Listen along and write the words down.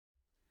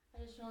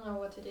I don't know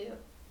what to do.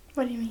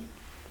 What do you mean?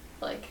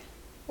 Like,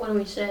 what do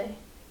we say?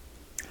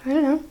 I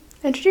don't know.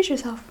 Introduce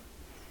yourself.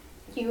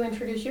 You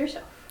introduce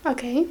yourself.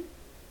 Okay.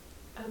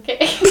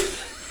 Okay.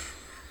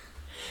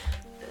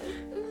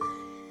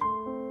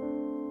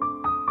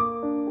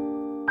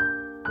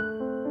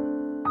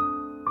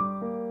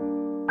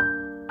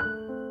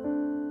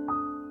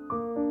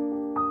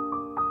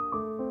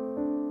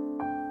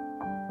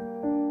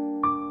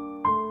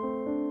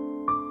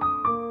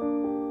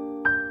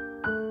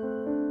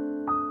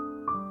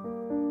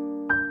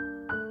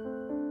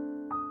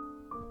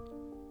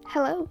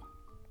 Hello.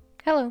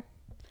 Hello.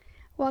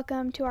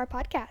 Welcome to our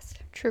podcast.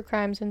 True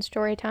Crimes and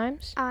Story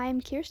Times.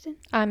 I'm Kirsten.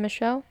 I'm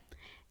Michelle.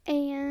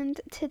 And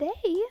today,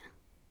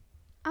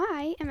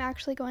 I am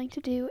actually going to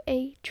do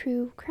a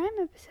true crime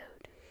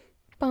episode.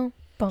 Boom,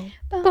 boom,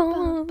 Bum,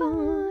 bum,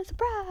 bum,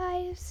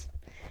 surprise!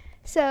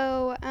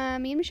 So,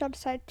 me and Michelle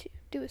decided to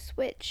do a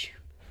switch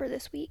for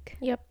this week.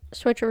 Yep.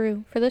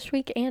 Switcheroo for this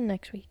week and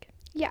next week.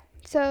 Yeah.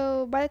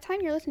 So, by the time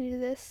you're listening to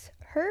this,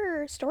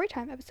 her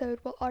storytime episode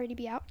will already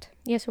be out.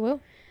 Yes, it will.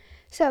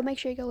 So, make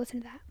sure you go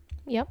listen to that.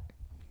 Yep.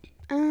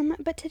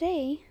 But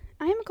today,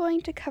 I'm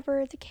going to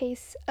cover the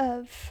case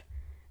of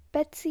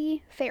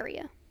Betsy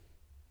Faria.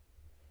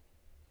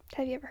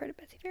 Have you ever heard of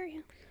Betsy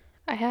Faria?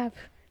 I have.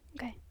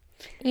 Okay.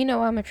 You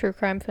know I'm a true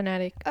crime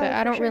fanatic, but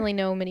I don't sure. really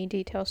know many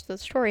details to the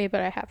story, but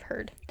I have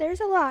heard There's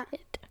a lot.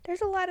 it.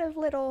 There's a lot of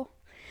little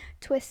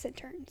twists and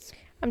turns.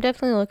 I'm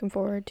definitely looking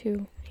forward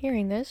to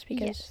hearing this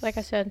because, Yes. like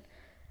I said,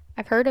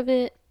 I've heard of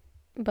it,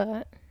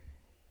 but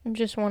I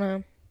just want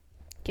to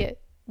get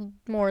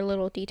more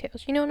little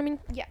details. You know what I mean?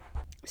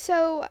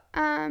 So,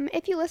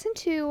 if you listen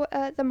to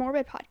the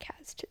Morbid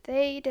podcast,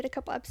 they did a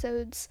couple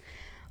episodes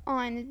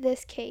on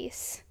this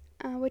case,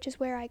 which is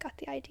where I got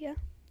the idea.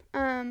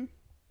 I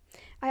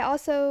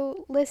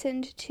also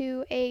listened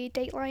to a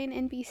Dateline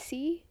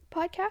NBC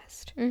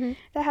podcast Mm-hmm.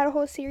 that had a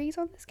whole series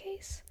on this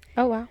case.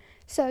 Oh, wow.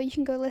 So you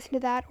can go listen to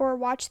that or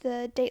watch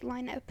the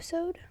Dateline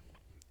episode.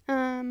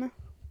 But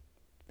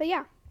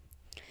yeah.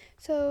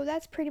 So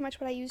that's pretty much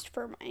what I used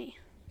for my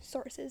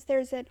sources.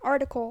 There's an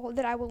article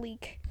that I will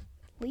leak.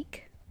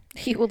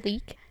 You will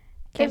leak.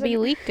 There's Can't be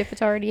leaked if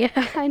it's already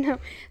out. I know.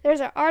 There's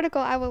an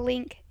article I will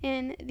link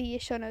in the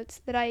show notes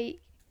that I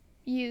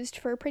used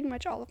for pretty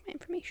much all of my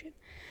information.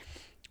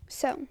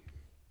 So,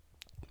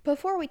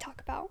 before we talk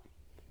about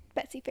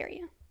Betsy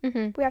Faria,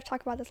 Mm-hmm. we have to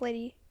talk about this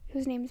lady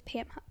whose name is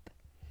Pam Hupp.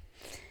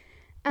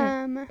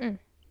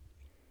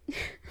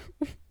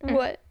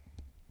 What?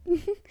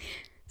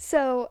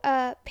 So,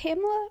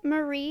 Pamela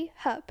Marie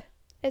Hupp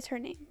is her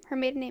name. Her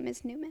maiden name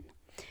is Newman.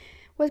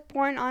 Was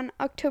born on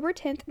October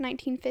 10th,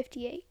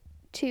 1958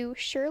 to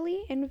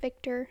Shirley and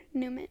Victor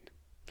Newman.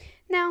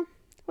 Now,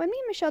 when me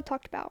and Michelle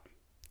talked about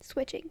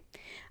switching,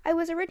 I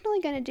was originally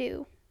going to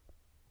do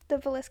the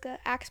Villisca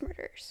axe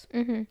murders,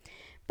 Mm-hmm.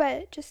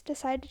 but just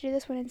decided to do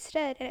this one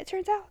instead, and it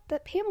turns out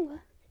that Pamela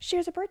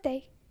shares a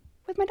birthday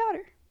with my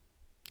daughter.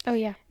 Oh,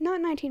 yeah.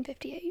 Not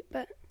 1958,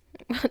 but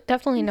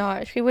Definitely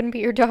not. She wouldn't be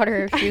your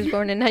daughter if she was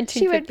born in 1958.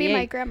 she would be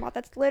my grandma.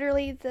 That's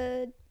literally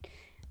the,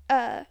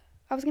 I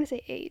was going to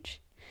say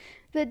age.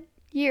 The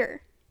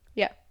year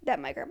that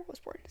my grandma was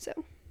born, so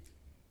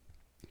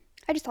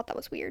I just thought that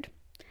was weird.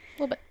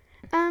 A little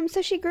bit.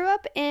 So she grew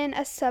up in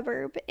a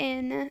suburb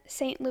in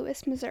St.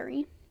 Louis,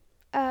 Missouri.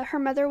 Her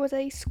mother was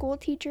a school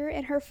teacher,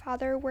 and her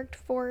father worked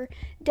for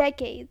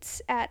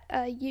decades at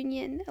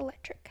Union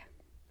Electric.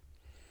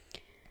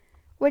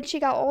 When she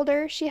got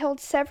older, she held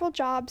several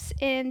jobs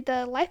in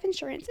the life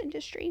insurance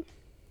industry,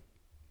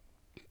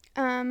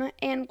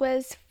 and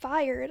was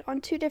fired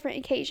on 2 different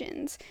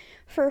occasions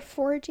for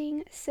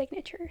forging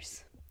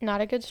signatures. Not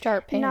a good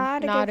start, Pam.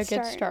 Not a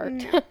good start.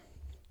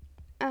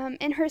 No.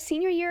 In her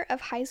senior year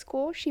of high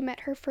school, she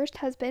met her first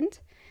husband.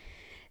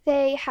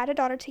 They had a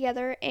daughter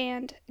together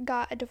and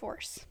got a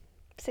divorce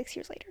 6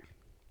 years later.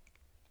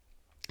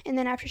 And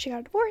then after she got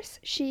a divorce,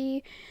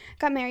 she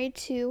got married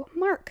to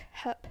Mark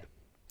Hupp.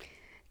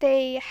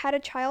 They had a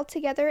child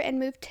together and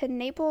moved to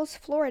Naples,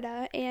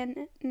 Florida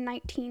in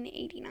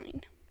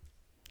 1989.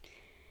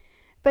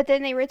 But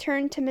then they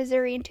returned to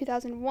Missouri in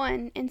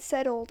 2001 and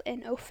settled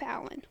in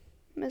O'Fallon,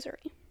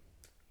 Missouri.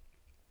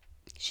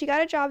 She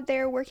got a job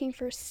there working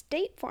for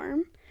State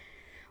Farm,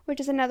 which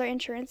is another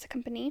insurance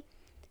company,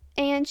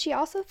 and she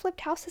also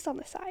flipped houses on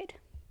the side.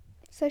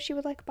 So she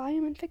would buy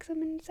them and fix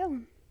them and sell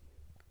them.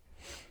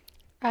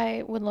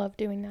 I would love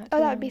doing that. Oh,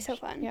 that would be so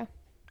fun. Yeah.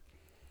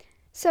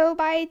 So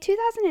by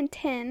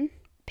 2010,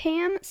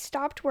 Pam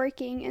stopped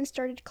working and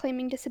started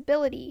claiming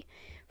disability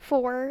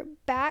for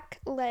back,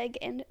 leg,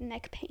 and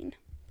neck pain.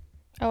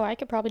 Oh, I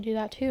could probably do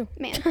that too.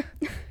 Man.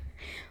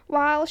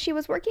 While she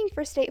was working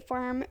for State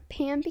Farm,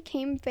 Pam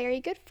became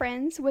very good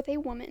friends with a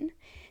woman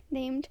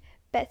named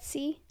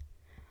Betsy.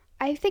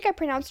 I think I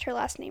pronounced her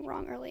last name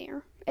wrong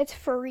earlier. It's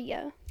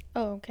Faria.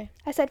 Oh, okay.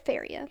 I said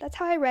Faria. That's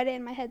how I read it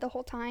in my head the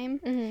whole time.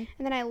 Mm-hmm. And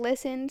then I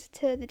listened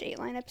to the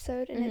Dateline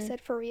episode, and it said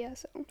Faria,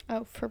 so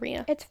Oh,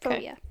 Faria. it's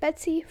Faria. Okay.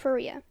 Betsy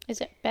Faria. Is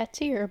it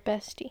Betsy or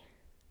Bestie?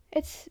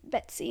 It's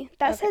Betsy.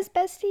 That Okay. says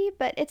Bestie,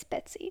 but it's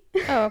Betsy.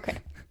 Oh, okay.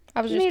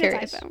 I was just Made a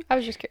curious. typo. I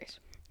was just curious.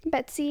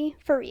 Betsy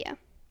Faria.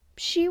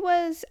 She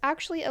was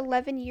actually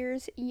 11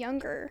 years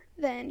younger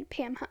than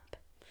Pam Hump.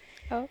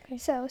 Oh, okay.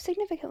 So,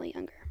 significantly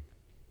younger.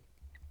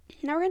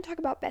 Now we're going to talk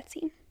about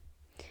Betsy.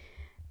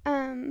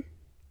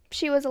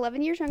 She was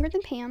 11 years younger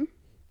than Pam.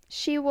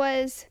 She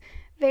was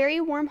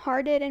very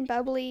warm-hearted and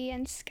bubbly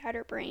and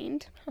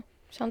scatterbrained. Huh.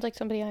 Sounds like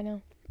somebody I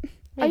know.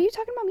 Are you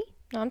talking about me?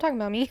 No, I'm talking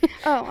about me.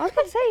 Oh, I was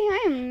about to say,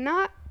 I am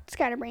not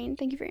scatterbrained.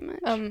 Thank you very much.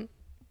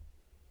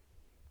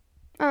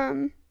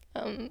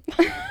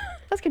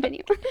 Let's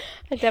continue.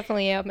 I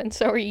definitely am, and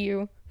so are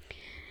you.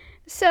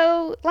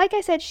 So, like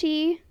I said,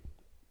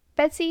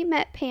 Betsy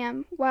met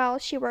Pam while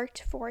she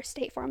worked for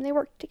State Farm. They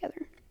worked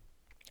together.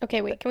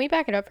 Okay, wait. Can we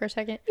back it up for a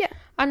second? Yeah.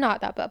 I'm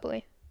not that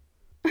bubbly.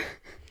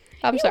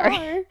 I'm You sorry.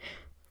 Are.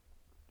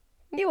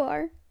 You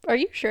are. Are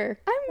you sure?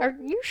 Are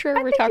you sure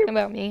I we're think talking you're-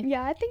 about me?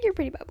 Yeah, I think you're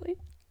pretty bubbly.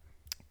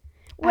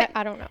 Wait,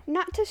 I don't know.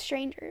 not to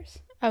strangers,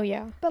 Oh,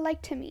 yeah. but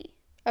like to me.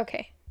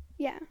 Okay.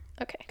 Yeah.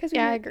 Okay. Cause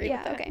Yeah, I agree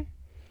with that. Okay.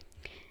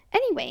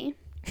 Anyway,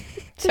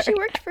 so Sorry.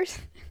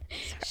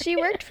 she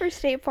worked for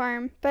State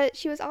Farm, but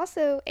she was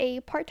also a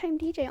part-time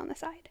DJ on the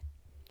side.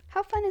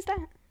 How fun is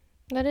that?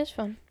 That is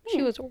fun. She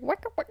Yeah. was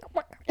worker.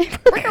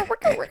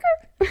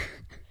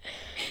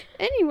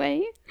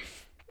 Anyway,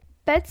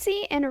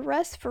 Betsy and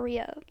Russ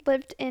Faria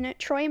lived in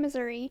Troy,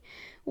 Missouri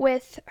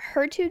with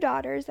her 2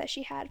 daughters that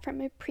she had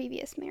from a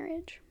previous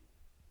marriage.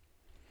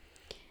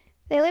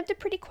 They lived a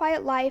pretty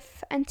quiet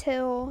life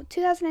until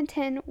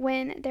 2010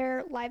 when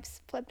their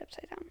lives flipped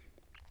upside down.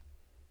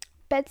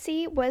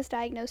 Betsy was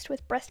diagnosed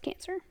with breast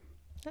cancer.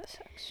 That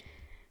sucks.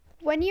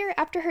 1 year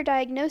after her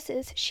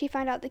diagnosis, she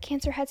found out the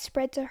cancer had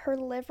spread to her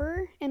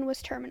liver and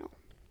was terminal.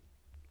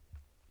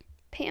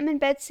 Pam and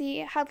Betsy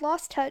had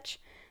lost touch,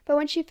 but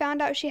when she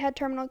found out she had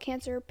terminal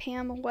cancer,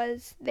 Pam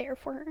was there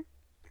for her.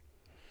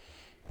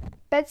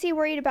 Betsy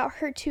worried about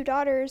her 2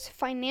 daughters'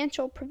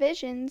 financial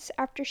provisions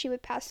after she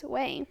would pass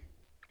away.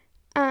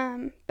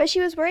 But she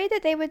was worried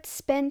that they would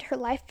spend her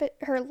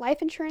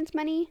life insurance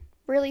money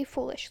really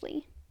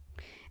foolishly.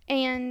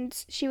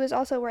 And she was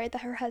also worried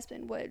that her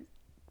husband would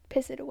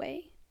piss it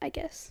away, I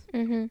guess.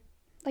 Mm-hmm.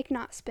 Like,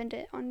 not spend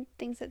it on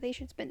things that they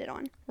should spend it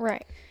on.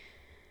 Right.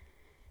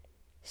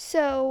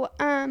 So,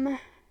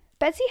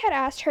 Betsy had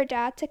asked her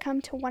dad to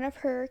come to one of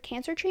her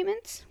cancer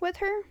treatments with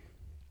her,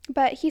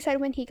 but he said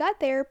when he got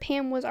there,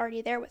 Pam was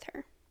already there with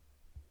her.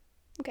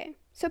 Okay,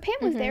 so Pam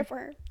was there for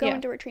her,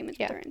 going to her treatments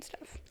with her and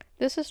stuff.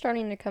 This is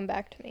starting to come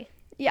back to me.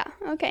 Yeah,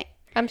 okay.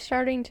 I'm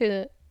starting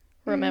to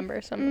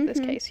remember some of this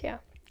case, yeah.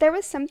 There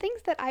was some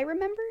things that I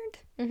remembered,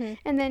 Mm-hmm.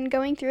 and then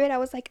going through it, I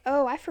was like,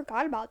 oh, I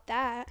forgot about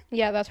that.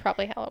 Yeah, that's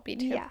probably how it'll be,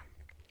 too. Yeah.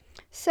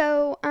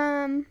 So,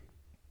 Pam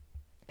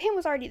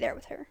was already there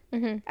with her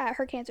Mm-hmm. at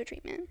her cancer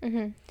treatment.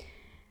 Mm-hmm.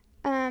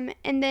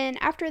 And then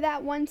after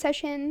that one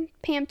session,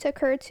 Pam took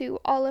her to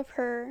all of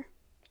her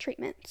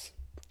treatments.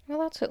 Well,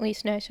 that's at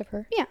least nice of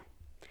her.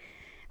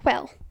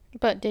 Well,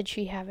 But did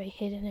she have a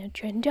hidden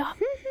agenda?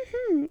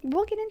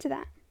 we'll get into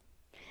that.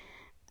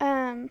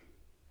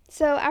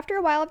 So after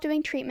a while of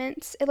doing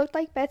treatments, it looked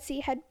like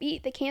Betsy had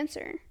beat the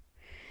cancer.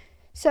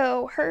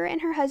 So her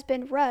and her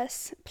husband,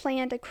 Russ,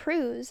 planned a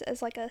cruise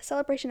as like a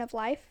celebration of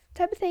life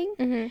type of thing,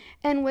 Mm-hmm.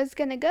 and was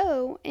going to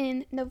go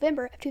in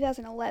November of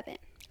 2011.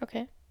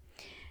 Okay.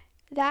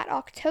 That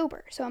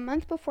October, so a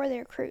month before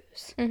their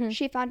cruise,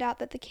 she found out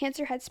that the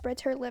cancer had spread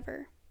to her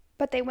liver,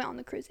 but they went on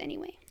the cruise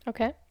anyway.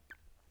 Okay.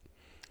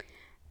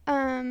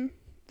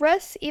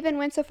 Russ even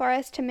went so far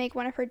as to make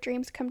one of her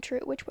dreams come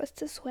true, which was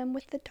to swim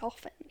with the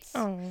dolphins.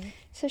 Oh.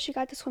 So she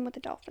got to swim with the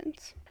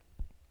dolphins.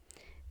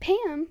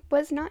 Pam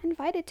was not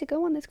invited to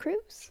go on this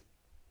cruise.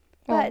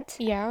 Well, But,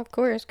 yeah, of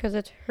course, because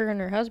it's her and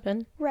her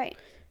husband. right,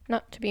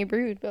 Not to be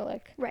rude, but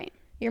like, right.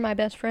 you're my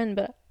best friend,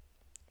 but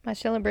my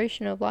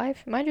celebration of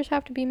life might just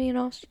have to be me and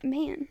Austin.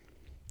 Man,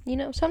 You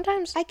know,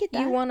 sometimes I get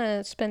that. you want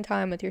to spend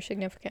time with your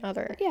significant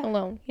other Yeah.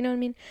 alone. You know what I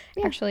mean?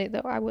 Yeah. Actually,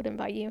 though, I would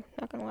invite you.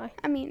 Not gonna lie.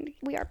 I mean,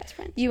 we are best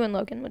friends. You and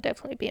Logan would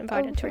definitely be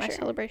invited to for my sure.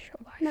 celebration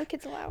of life. No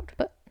kids allowed.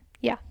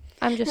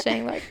 I'm just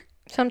saying, like,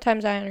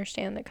 sometimes I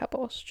understand that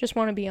couples just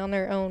want to be on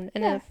their own,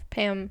 and Yeah. if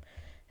Pam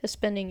is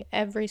spending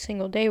every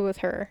single day with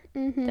her,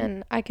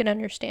 then I can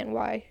understand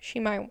why she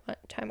might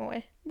want time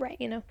away. Right.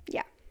 You know?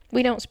 Yeah.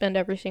 We don't spend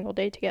every single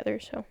day together,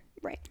 so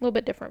Right. a little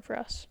bit different for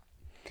us.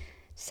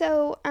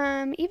 So,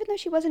 even though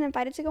she wasn't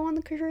invited to go on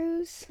the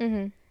cruise,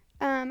 Mm-hmm.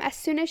 as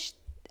soon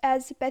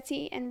as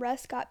Betsy and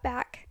Russ got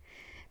back,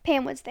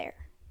 Pam was there,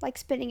 like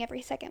spending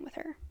every second with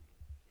her.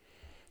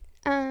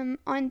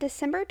 On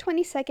December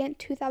 22nd,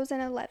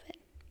 2011,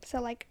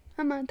 so like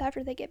a month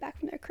after they get back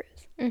from their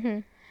cruise, Mm-hmm.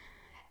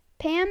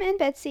 Pam and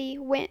Betsy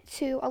went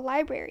to a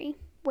library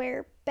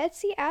where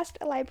Betsy asked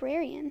a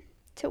librarian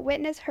to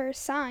witness her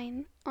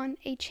sign on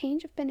a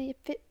change of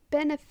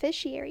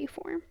beneficiary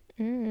form.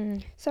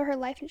 Mm. So her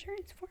life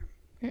insurance form.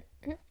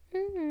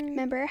 Mm-hmm.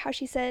 Remember how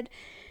she said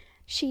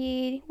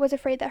she was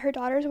afraid that her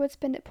daughters would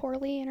spend it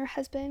poorly and her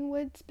husband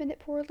would spend it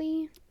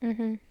poorly?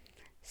 Mm-hmm.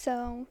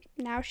 So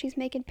now she's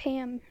making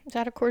Pam, Is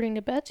that according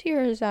to Betsy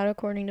or is that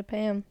according to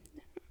Pam?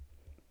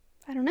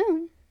 I don't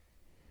know.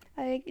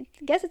 I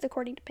guess it's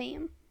according to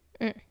Pam.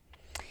 Mm.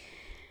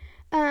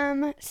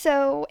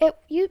 So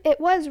it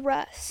was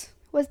Russ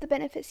was the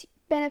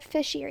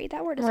beneficiary.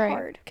 That word is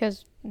hard.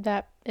 Because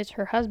that is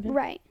her husband.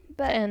 Right.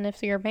 But and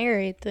if you're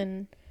married,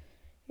 then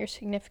your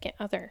significant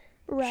other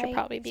should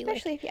probably be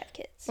especially if you have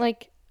kids.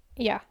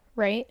 Yeah,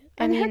 right?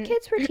 And her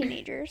kids were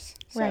teenagers.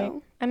 So. Right.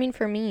 I mean,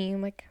 for me,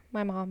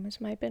 my mom is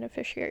my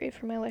beneficiary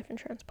for my life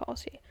insurance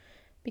policy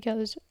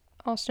because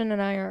Austin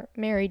and I aren't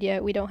married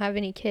yet. We don't have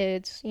any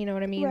kids, you know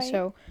what I mean? Right.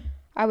 So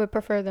I would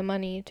prefer the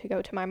money to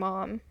go to my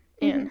mom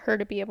and her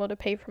to be able to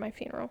pay for my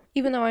funeral.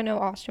 Even though I know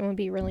Austin would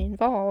be really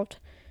involved,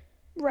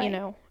 right. you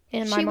know,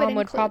 and my mom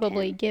would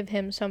probably give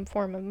him some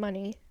form of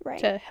money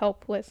to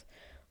help with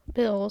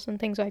bills and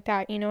things like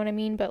that, you know what I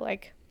mean? But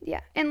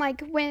yeah, and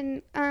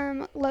when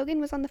Logan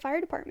was on the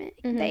fire department,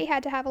 they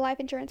had to have a life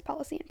insurance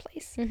policy in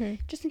place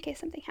just in case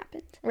something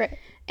happened. Right.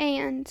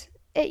 And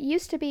it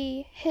used to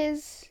be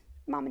his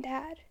mom and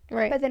dad.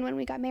 Right. But then when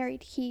we got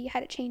married, he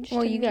had it changed.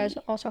 Well, you guys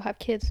also have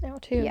kids now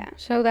too. Yeah.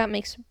 So that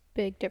makes a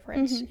big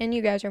difference. And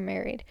you guys are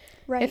married.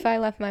 Right. If I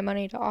left my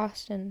money to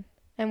Austin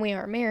and we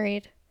aren't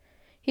married,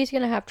 he's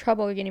gonna have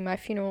trouble getting my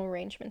funeral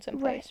arrangements in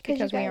place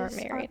because we aren't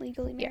married. Aren't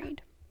legally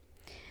married.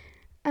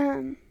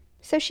 Yeah.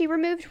 So she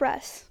removed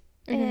Russ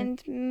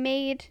and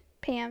made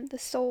Pam the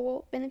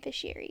sole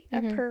beneficiary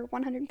of her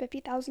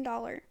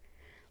 $150,000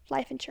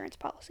 life insurance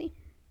policy.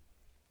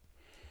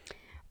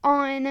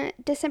 On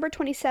December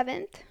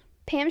 27th,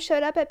 Pam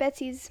showed up at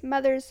Betsy's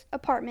mother's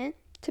apartment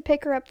to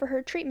pick her up for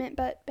her treatment,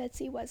 but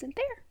Betsy wasn't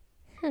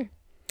there.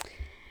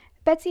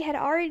 Betsy had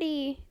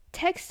already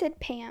texted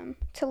Pam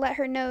to let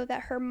her know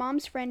that her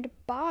mom's friend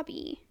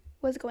Bobby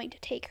was going to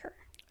take her.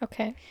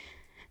 Okay.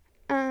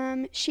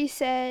 She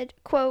said,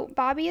 quote,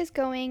 "Bobby is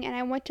going and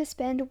I want to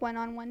spend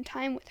one-on-one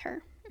time with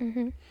her."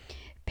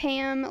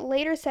 Pam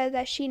later said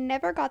that she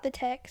never got the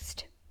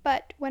text,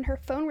 but when her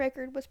phone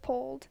record was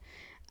pulled,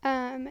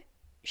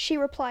 she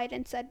replied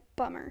and said,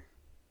 "Bummer."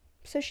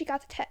 So she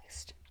got the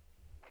text.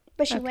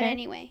 But she went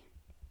anyway.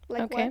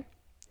 What?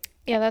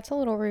 Yeah, that's a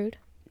little rude.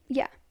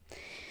 Yeah.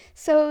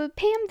 So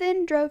Pam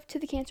then drove to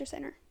the cancer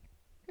center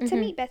to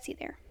meet Betsy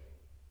there,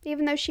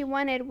 even though she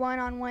wanted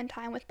one-on-one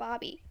time with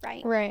Bobby,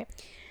 right? Right.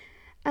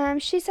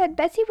 She said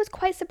Betsy was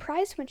quite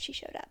surprised when she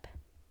showed up.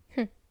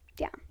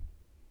 Yeah.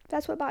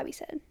 That's what Bobby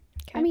said.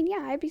 Okay. I mean,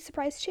 yeah, I'd be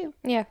surprised too.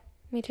 Yeah,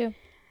 me too.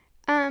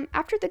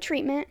 After the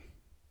treatment,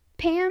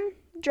 Pam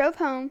drove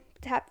home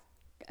to have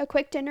a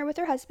quick dinner with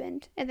her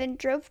husband and then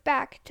drove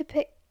back to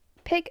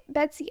pick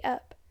Betsy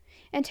up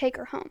and take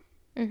her home.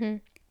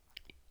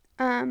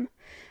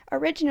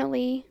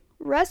 Originally,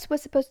 Russ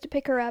was supposed to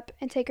pick her up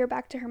and take her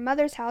back to her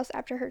mother's house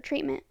after her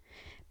treatment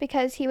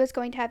because he was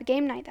going to have a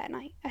game night that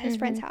night at his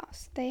friend's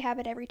house. They have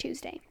it every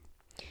Tuesday.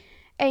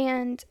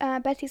 And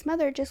Betsy's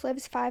mother just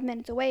lives 5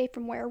 minutes away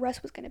from where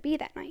Russ was going to be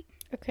that night.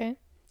 Okay.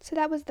 So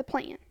that was the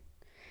plan.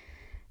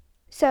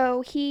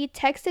 So he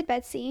texted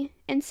Betsy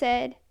and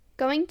said,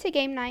 "Going to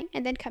game night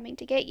and then coming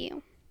to get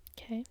you."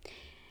 Okay.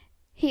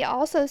 He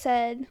also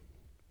said,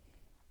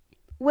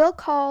 "We'll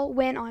call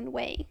when on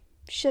way.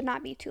 Should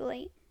not be too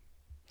late."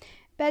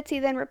 Betsy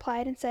then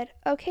replied and said,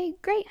 "Okay,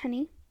 great,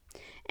 honey."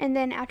 And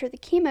then after the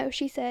chemo,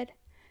 she said,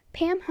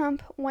 "Pam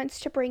Hump wants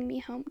to bring me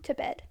home to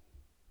bed."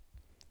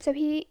 So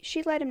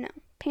she let him know,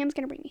 Pam's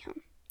going to bring me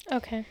home.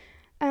 Okay.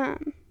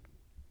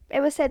 It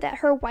was said that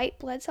her white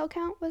blood cell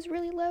count was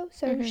really low,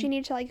 so she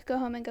needed to go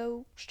home and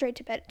go straight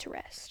to bed to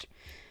rest.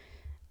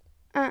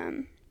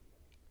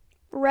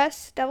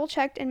 Russ double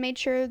checked and made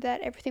sure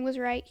that everything was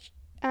right.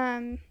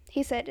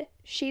 He said,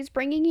 "She's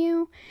bringing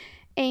you,"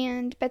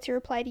 and Betsy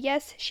replied,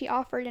 "Yes, she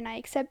offered and I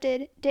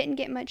accepted. Didn't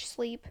get much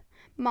sleep.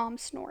 Mom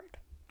snored."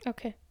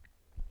 Okay.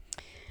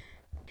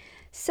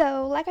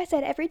 So, like I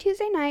said, every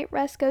Tuesday night,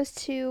 Russ goes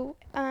to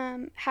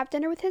have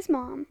dinner with his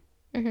mom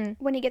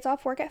when he gets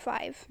off work at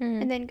 5,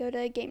 and then go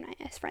to game night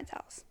at his friend's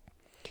house.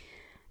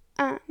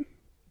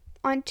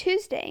 On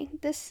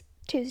this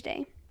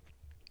Tuesday,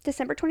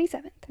 December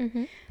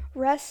 27th,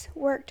 Russ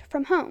worked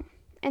from home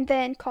and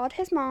then called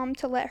his mom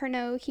to let her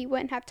know he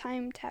wouldn't have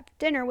time to have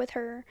dinner with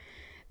her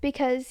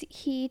because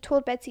he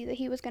told Betsy that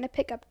he was going to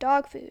pick up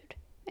dog food,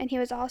 and he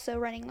was also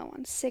running low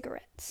on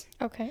cigarettes.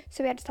 Okay.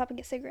 So we had to stop and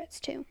get cigarettes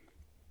too.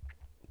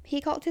 He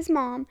called his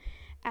mom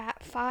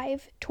at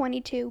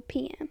 5:22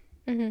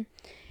 p.m.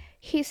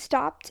 He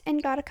stopped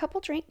and got a couple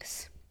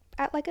drinks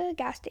at a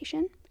gas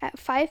station at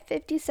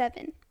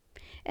 5:57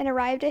 and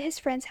arrived at his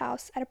friend's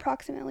house at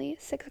approximately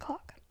 6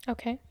 o'clock.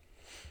 Okay.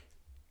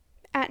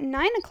 At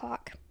 9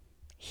 o'clock,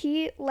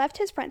 he left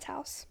his friend's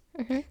house,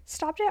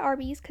 stopped at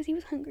Arby's because he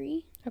was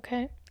hungry,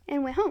 okay,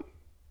 and went home.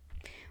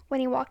 When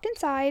he walked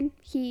inside,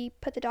 he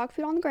put the dog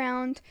food on the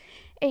ground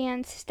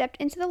and stepped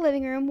into the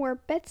living room where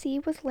Betsy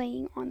was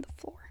laying on the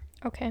floor.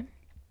 Okay.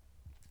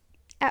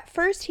 At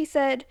first, he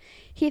said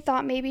he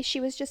thought maybe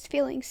she was just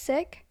feeling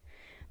sick,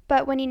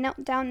 but when he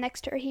knelt down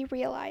next to her, he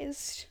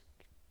realized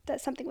that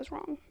something was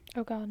wrong.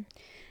 Oh, God.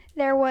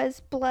 There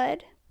was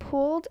blood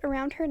pooled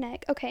around her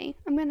neck. Okay,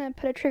 I'm going to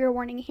put a trigger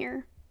warning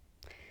here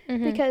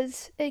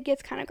because it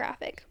gets kind of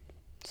graphic.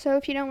 So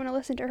if you don't want to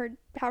listen to her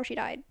how she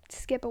died,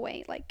 skip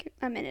away like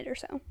a minute or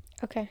so.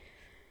 Okay.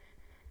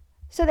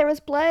 So there was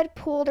blood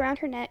pooled around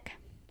her neck.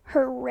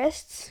 Her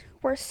wrists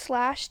were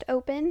slashed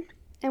open,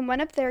 and one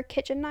of their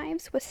kitchen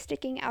knives was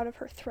sticking out of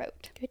her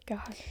throat. Good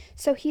God.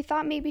 So he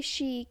thought maybe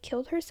she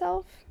killed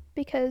herself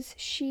because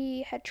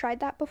she had tried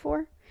that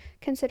before,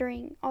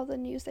 considering all the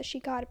news that she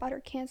got about her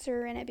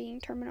cancer and it being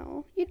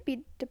terminal. You'd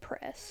be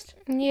depressed.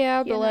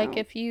 Yeah, but like know?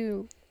 if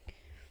you...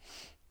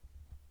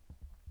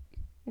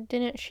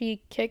 Didn't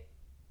she kick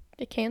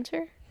the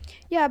cancer?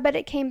 Yeah, but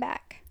it came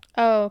back.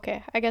 Oh,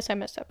 okay. I guess I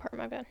missed that part.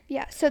 My bad.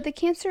 Yeah, so the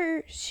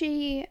cancer,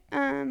 she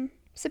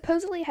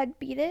supposedly had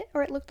beat it,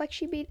 or it looked like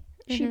she beat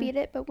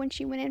it, but when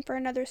she went in for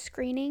another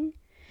screening,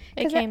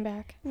 It came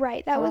back.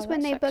 right, that was when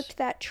that they sucks. booked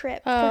that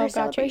trip for Oh, her gotcha,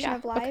 celebration yeah.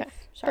 of life. Okay,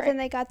 But sorry. then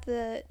they got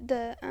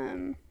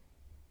the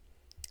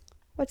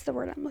what's the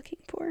word I'm looking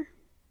for?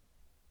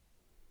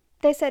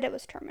 They said it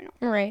was terminal.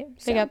 Right.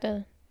 They So- got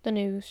the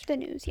news. The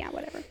news, yeah,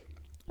 whatever.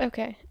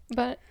 Okay,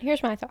 but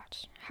here's my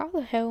thoughts. How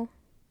the hell?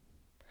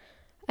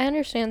 I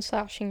understand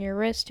slashing your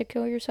wrist to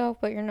kill yourself,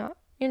 but you're not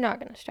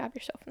gonna stab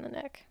yourself in the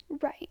neck.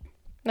 Right.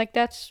 Like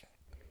that's,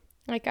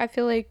 like I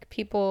feel like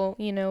people,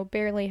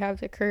 barely have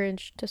the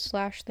courage to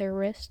slash their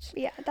wrists,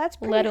 Yeah, that's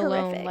pretty let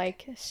alone horrific.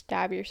 like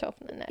stab yourself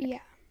in the neck. Yeah.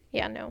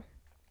 Yeah, no.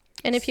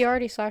 And if you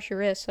already slash your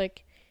wrist,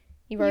 like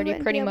you've You already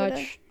wouldn't pretty be able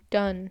much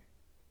done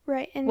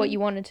Right, and what you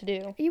wanted to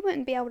do. you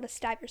wouldn't be able to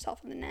stab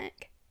yourself in the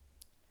neck.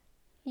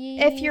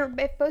 Yeah.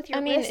 If both your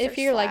I mean, wrists if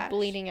are you're like slashed.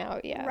 bleeding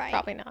out, yeah, Right.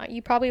 probably not.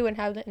 You probably wouldn't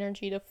have the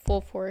energy to full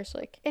force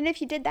like. And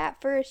if you did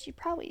that first, you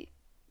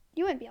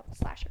wouldn't be able to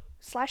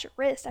slash your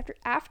wrist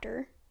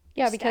after.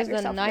 Yeah, stab because the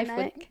yourself in the knife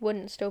neck.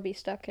 wouldn't still be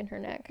stuck in her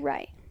neck.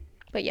 Right.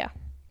 But yeah.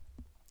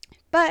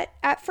 But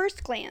at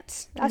first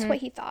glance, that's Mhm. what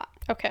he thought.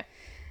 Okay.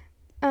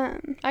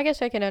 I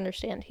guess I can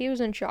understand. He was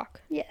in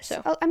shock. Yes.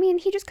 So. I mean,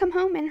 he just come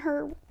home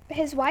and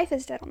his wife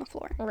is dead on the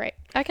floor. Right.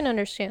 I can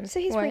understand So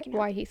he's freaking out.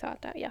 why he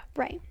thought that. Yeah.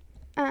 Right.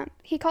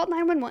 He called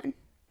 911.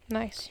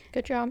 Nice.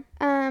 Good job.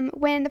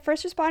 When the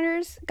first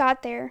responders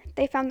got there,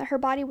 they found that her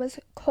body was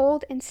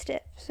cold and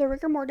stiff. So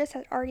rigor mortis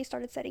had already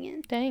started setting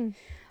in, Dang.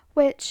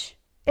 which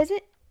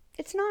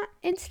it's not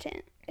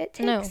instant. It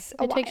takes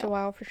a while. It takes a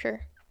while for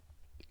sure.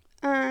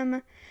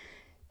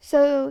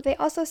 So they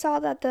also saw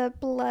that the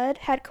blood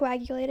had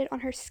coagulated on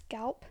her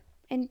scalp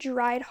and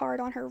dried hard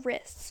on her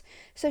wrists.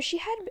 So she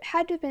had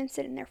to have been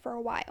sitting there for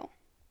a while.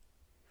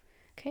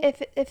 Okay.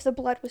 If the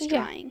blood was Yeah.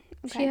 drying.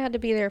 Okay. She had to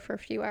be there for a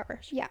few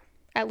hours. Yeah.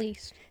 At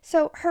least.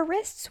 So her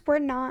wrists were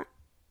not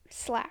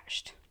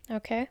slashed.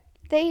 Okay.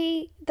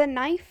 The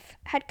knife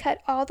had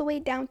cut all the way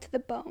down to the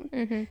bone.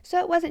 Mm-hmm. So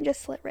it wasn't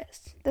just slit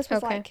wrists. This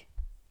was Okay.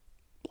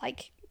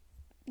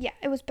 yeah,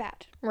 it was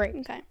bad. Right.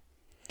 Okay.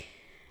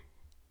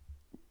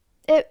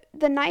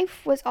 The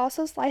knife was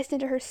also sliced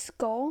into her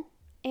skull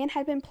and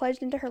had been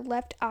plunged into her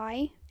left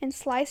eye and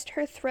sliced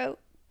her throat,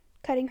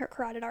 cutting her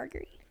carotid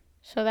artery.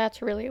 So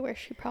that's really where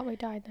she probably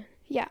died then.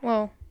 Yeah.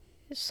 Well,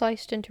 it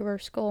sliced into her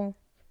skull.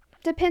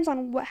 Depends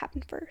on what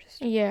happened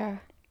first, Yeah.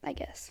 I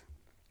guess.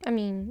 I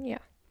mean, yeah.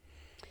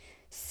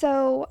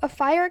 So a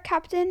fire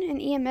captain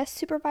and EMS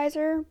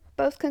supervisor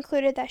both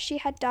concluded that she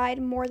had died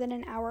more than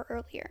an hour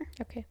earlier.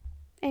 Okay.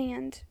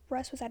 And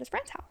Russ was at his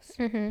friend's house,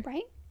 Mm-hmm.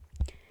 right?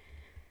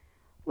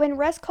 When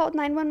Russ called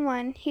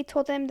 911, he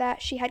told them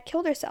that she had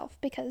killed herself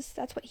because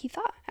that's what he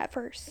thought at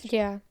first,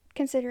 Yeah.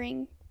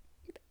 considering,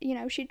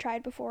 she'd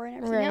tried before and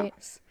everything Right.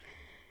 else.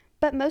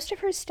 But most of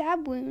her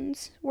stab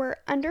wounds were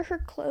under her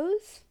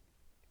clothes,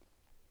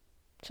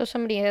 So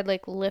somebody had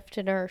like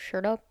lifted her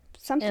shirt up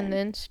something, and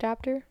then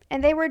stabbed her?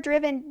 and they were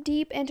driven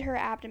deep into her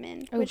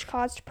abdomen, which Oof.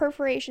 caused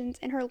perforations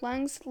in her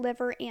lungs,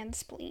 liver, and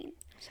spleen.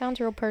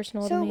 Sounds real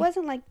personal So to it me.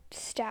 wasn't like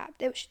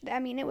stabbed. It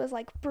was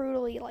like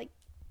brutally like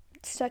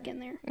stuck in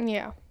there.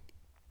 Yeah.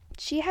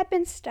 She had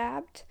been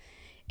stabbed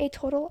a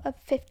total of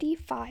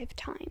 55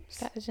 times.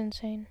 That is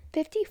insane.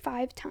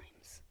 55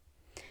 times.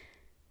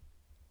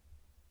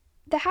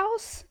 The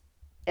house,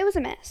 it was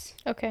a mess.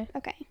 Okay.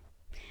 Okay.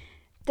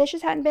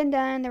 Dishes hadn't been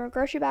done. There were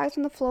grocery bags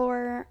on the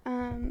floor.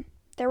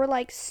 There were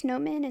like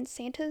snowmen and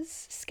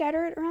Santas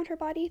scattered around her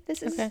body.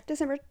 This is Okay.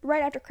 December,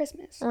 right after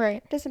Christmas.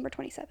 Right. December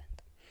 27th.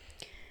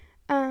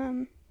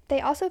 They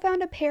also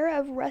found a pair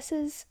of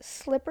Russ's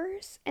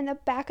slippers in the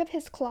back of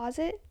his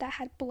closet that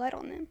had blood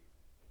on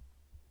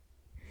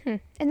them.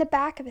 In the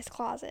back of his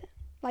closet.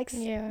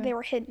 Yeah. They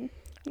were hidden.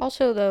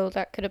 Also, though,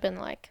 that could have been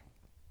like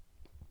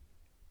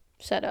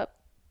set up.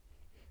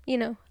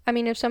 I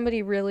mean, if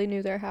somebody really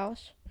knew their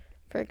house,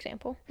 for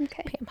example,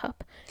 Okay. Pam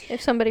Hupp, if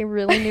somebody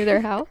really knew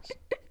their house,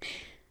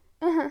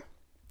 Uh-huh.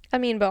 I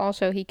mean, but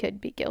also he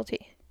could be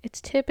guilty. It's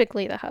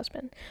typically the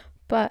husband.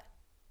 But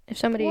if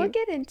somebody, We'll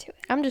get into it.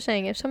 I'm just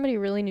saying, if somebody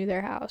really knew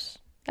their house,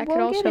 that We'll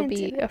could get also into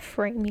be it. a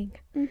framing.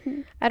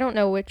 Mm-hmm. I don't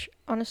know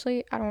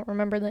honestly, I don't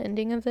remember the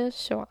ending of this,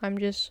 so I'm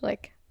just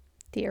like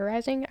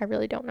theorizing. I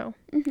really don't know.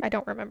 Mhm. I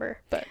don't remember,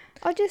 but.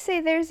 I'll just say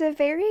there's a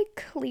very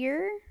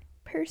clear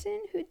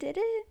person who did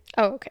it.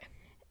 Oh, okay.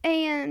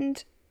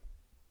 And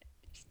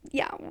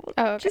Yeah, we'll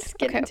Oh, okay. just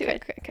get into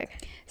it. Okay.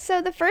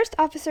 So the first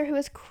officer, who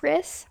was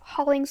Chris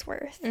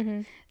Hollingsworth,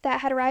 Mm-hmm.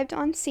 that had arrived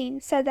on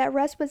scene, said that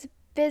Russ was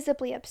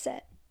visibly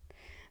upset,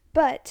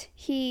 but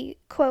he,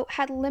 quote,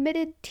 had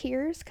limited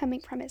tears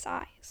coming from his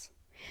eyes.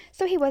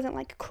 So he wasn't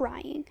like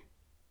crying.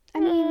 I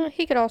mean,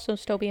 he could also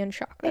still be in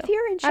shock, though. if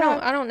you're in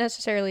shock, I don't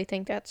necessarily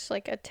think that's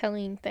like a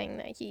telling thing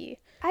that he.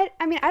 I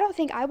mean, I don't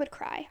think I would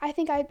cry. I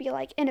think I'd be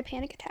like in a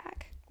panic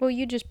attack. Well,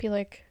 you'd just be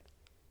like,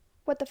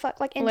 what the fuck,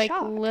 like in like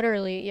shock.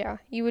 literally, yeah.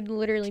 You would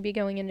literally be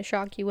going into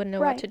shock. You wouldn't know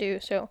Right. what to do.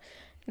 So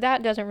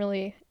that doesn't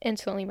really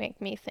instantly make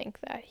me think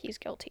that he's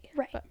guilty.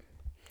 Right. But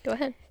go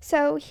ahead.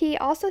 So he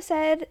also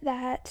said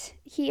that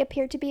he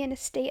appeared to be in a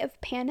state of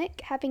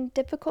panic, having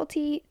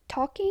difficulty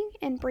talking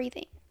and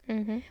breathing.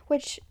 Mm-hmm.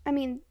 Which, I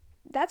mean,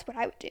 that's what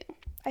I would do.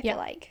 I Yeah. feel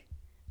like.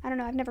 I don't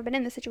know. I've never been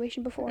in this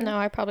situation before. No,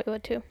 I probably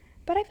would too.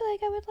 But I feel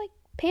like I would like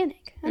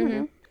panic. I don't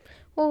know.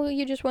 Well,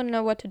 you just wouldn't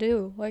know what to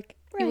do. Like,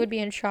 Right. you would be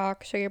in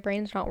shock, so your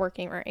brain's not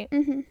working right.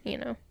 Mm-hmm. You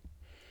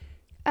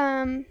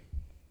know.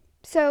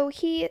 So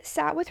he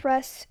sat with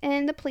Russ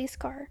in the police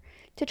car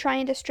to try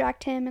and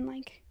distract him and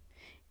like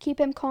keep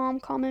him calm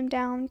him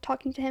down,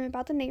 talking to him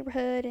about the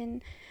neighborhood.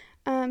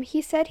 And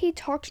he said he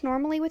talked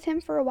normally with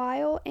him for a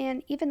while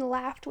and even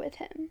laughed with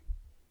him,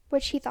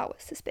 which he thought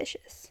was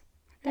suspicious.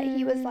 That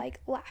he was like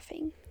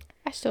laughing.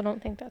 I still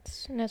don't think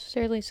that's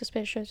necessarily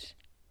suspicious.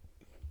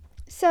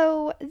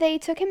 So they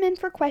took him in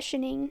for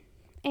questioning,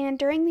 and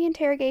during the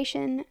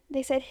interrogation,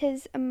 they said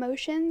his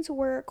emotions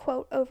were,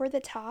 quote, over the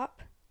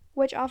top,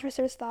 which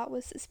officers thought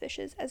was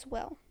suspicious as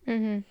well.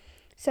 Mm-hmm.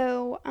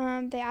 So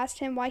they asked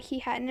him why he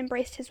hadn't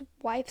embraced his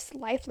wife's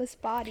lifeless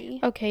body.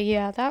 Okay,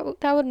 yeah, that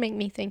would make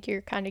me think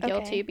you're kind of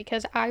guilty, Okay.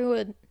 because I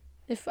would,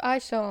 if I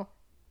saw,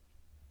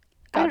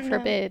 I God don't know.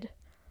 forbid,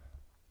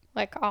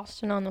 like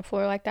Austin on the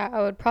floor like that,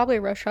 I would probably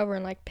rush over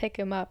and like pick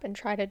him up and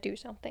try to do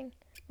something.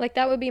 Like,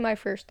 that would be my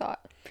first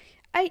thought.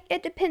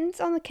 It depends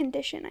on the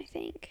condition, I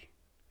think,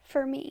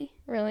 for me.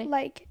 Really?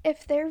 Like,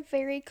 if they're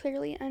very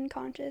clearly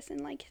unconscious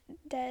and, like,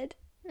 dead,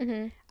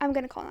 Mm-hmm. I'm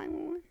going to call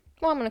 911.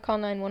 Well, I'm going to call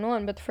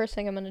 911, but the first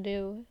thing I'm going to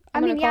do,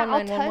 I'm I going mean, to call yeah, I'll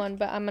 911,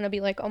 but I'm going to be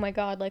like, oh my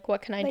God, like,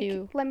 what can I Like,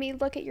 do? let me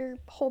look at your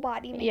whole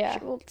body, make Yeah.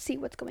 sure we'll see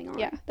what's going on.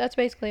 Yeah, that's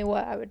basically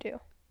what I would do.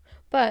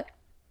 But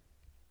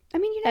I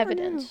mean, you never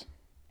evidence. know.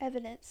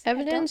 Evidence.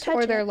 Evidence Don't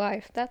touch or their it.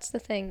 life. That's the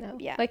thing, though.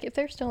 Yeah. Like, if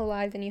they're still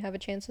alive and you have a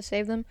chance to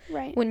save them,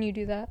 Right. when you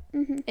do that,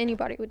 Mm-hmm.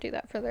 anybody would do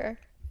that for their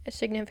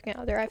significant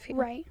other, I feel.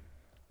 Right.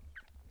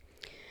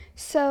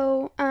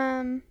 So,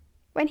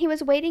 when he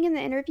was waiting in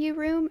the interview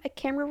room, a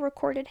camera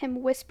recorded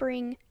him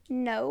whispering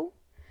no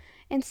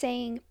and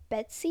saying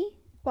Betsy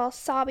while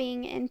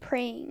sobbing and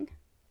praying.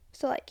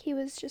 So, like, he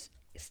was just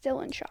still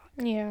in shock.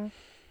 Yeah.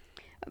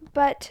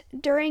 But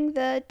during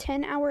the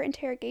 10-hour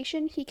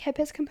interrogation, he kept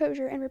his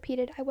composure and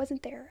repeated, I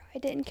wasn't there. I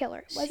didn't kill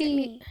her. It wasn't See,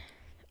 me.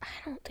 I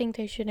don't think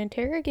they should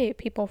interrogate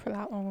people for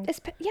that long.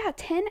 Yeah,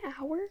 10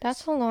 hours?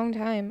 That's a long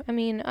time. I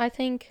mean, I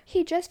think...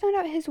 He just found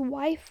out his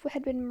wife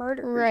had been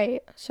murdered.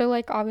 Right. So,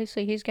 like,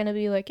 obviously he's going to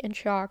be, like, in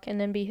shock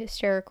and then be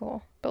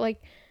hysterical. But,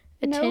 like,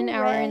 a No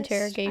 10-hour rest.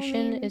 interrogation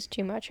I mean, is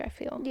too much, I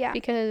feel. Yeah.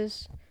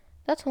 Because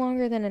that's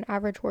longer than an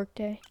average work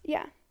day.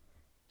 Yeah.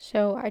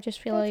 So, I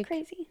just feel That's like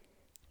crazy.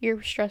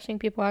 you're stressing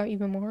people out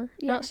even more.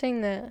 Yeah. Not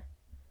saying that...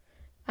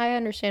 I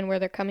understand where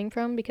they're coming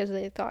from because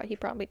they thought he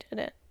probably did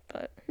it.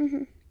 But,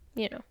 Mm-hmm.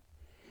 you know.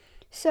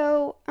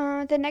 So,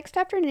 the next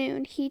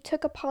afternoon, he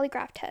took a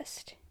polygraph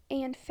test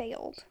and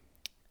failed.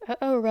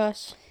 Uh-oh,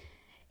 Russ.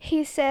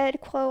 He said,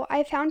 quote,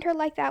 I found her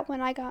like that when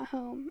I got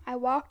home. I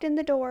walked in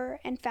the door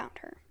and found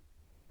her.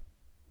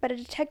 But a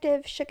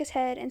detective shook his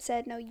head and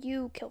said, no,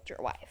 you killed your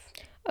wife.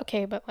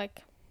 Okay, but, like...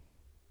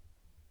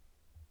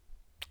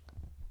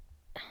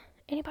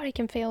 Anybody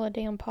can fail a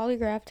damn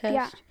polygraph test.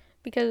 Yeah.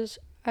 Because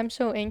I'm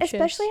so anxious.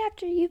 Especially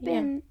after you've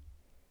been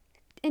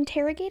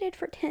interrogated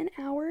for 10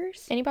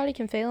 hours. Anybody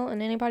can fail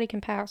and anybody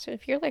can pass.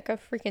 If you're like a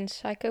freaking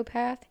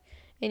psychopath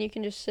and you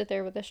can just sit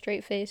there with a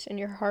straight face and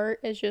your heart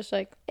is just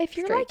like... If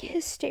you're like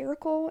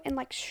hysterical and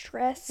like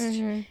stressed,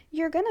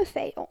 you're gonna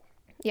fail.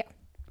 Yeah.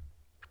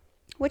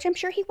 Which I'm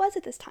sure he was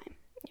at this time.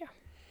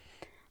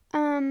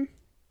 Yeah.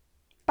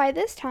 By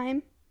this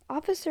time,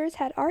 officers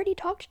had already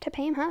talked to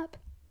Pam Hupp.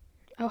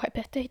 Oh, I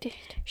bet they did.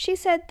 She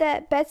said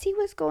that Betsy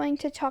was going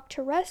to talk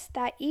to Russ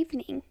that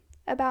evening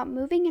about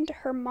moving into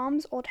her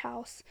mom's old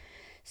house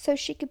so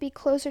she could be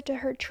closer to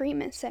her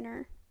treatment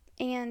center,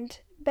 and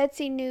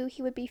Betsy knew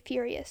he would be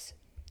furious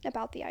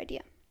about the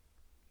idea.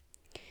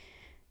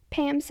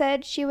 Pam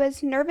said she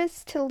was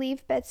nervous to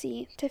leave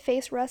Betsy to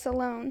face Russ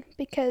alone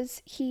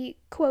because he,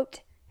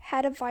 quote,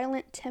 had a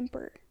violent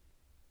temper.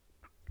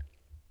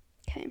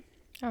 Okay.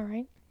 All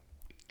right.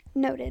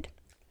 Noted.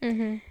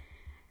 Mm-hmm.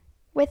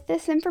 With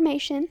this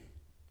information,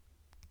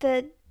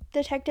 the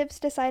detectives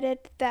decided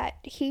that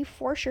he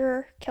for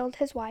sure killed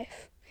his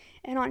wife,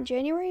 and on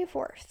January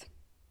 4th,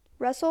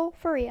 Russell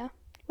Faria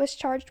was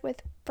charged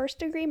with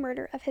first-degree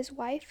murder of his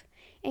wife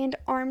and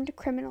armed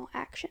criminal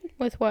action.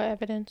 With what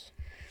evidence?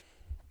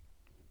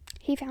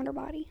 He found her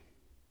body.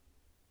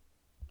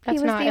 That's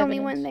he was not the only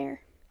evidence. one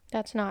there.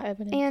 That's not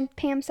evidence. And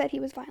Pam said he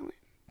was violent.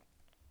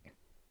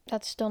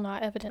 That's still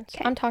not evidence.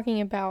 Okay. I'm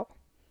talking about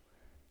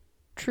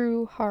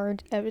true,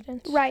 hard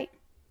evidence. Right.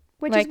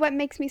 Which Like, is what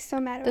makes me so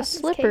mad about the this case.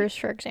 slippers,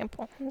 for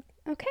example.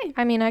 Okay.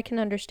 I mean, I can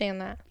understand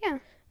that. Yeah.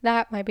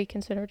 That might be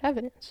considered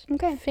evidence.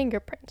 Okay.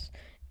 Fingerprints,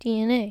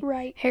 DNA,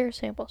 Right. hair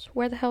samples.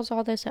 Where the hell's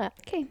all this at?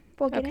 Okay.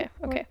 We'll get Okay, it.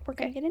 okay, We're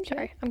gonna get into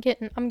Sorry,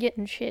 it. I'm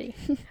getting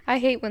shitty. I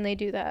hate when they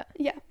do that.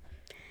 Yeah.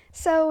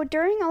 So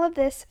during all of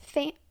this,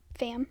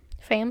 Pam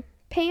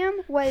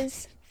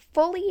was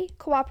fully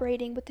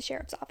cooperating with the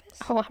sheriff's office.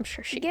 Oh, I'm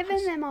sure she Giving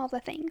was. them all the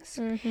things.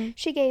 Mm-hmm.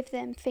 She gave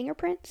them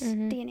fingerprints,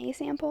 Mhm. DNA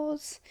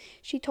samples.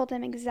 She told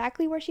them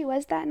exactly where she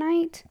was that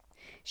night.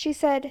 She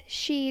said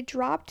she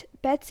dropped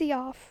Betsy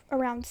off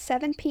around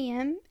 7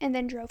 p.m. and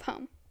then drove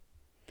home.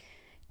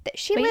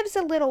 She Wait. lives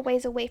a little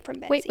ways away from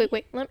Betsy.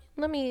 Wait.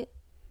 Let me.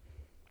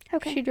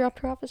 Okay. She dropped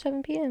her off at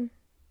 7 p.m.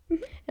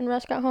 Mhm. And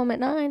Russ got home at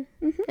 9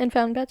 Mhm. and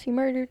found Betsy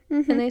murdered.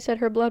 Mhm. And they said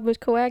her blood was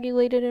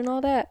coagulated and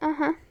all that.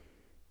 Uh-huh.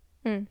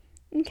 Mm.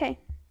 Okay.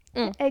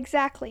 Mm.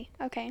 Exactly.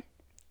 Okay.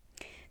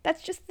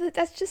 That's just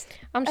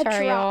I'm a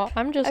sorry, y'all. drop.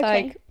 I'm just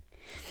Okay. like.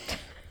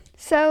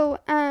 So,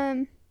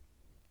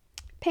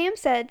 Pam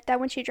said that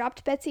when she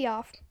dropped Betsy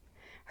off,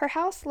 her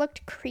house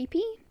looked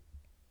creepy.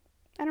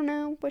 I don't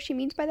know what she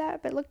means by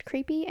that, but it looked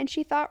creepy. And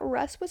she thought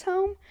Russ was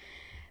home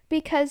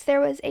because there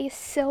was a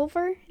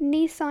silver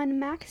Nissan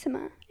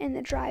Maxima in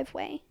the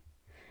driveway.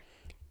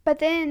 But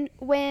then,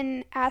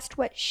 when asked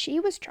what she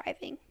was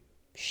driving,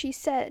 she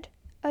said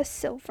a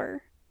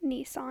silver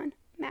Nissan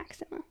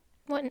Maxima.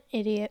 What an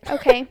idiot.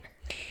 Okay.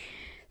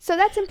 So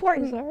that's I'm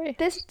important. sorry.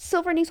 This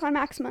silver Nissan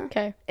Maxima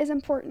Okay. is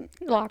important.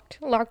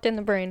 Locked in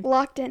the brain.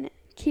 Locked in it.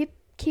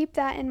 Keep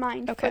that in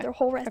mind for the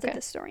whole rest of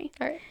the story.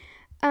 All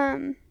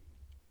right.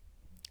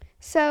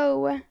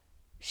 So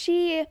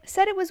she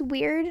said it was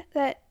weird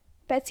that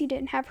Betsy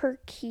didn't have her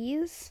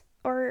keys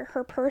or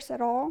her purse at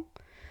all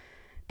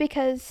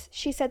because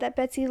she said that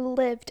Betsy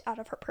lived out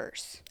of her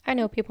purse. I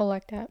know people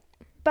like that.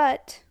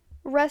 But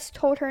Russ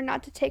told her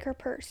not to take her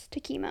purse to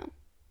chemo.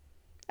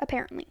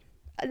 Apparently.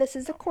 This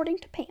is according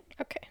to Pam.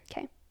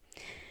 Okay.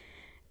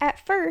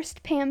 At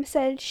first, Pam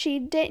said she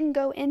didn't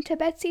go into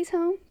Betsy's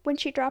home when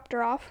she dropped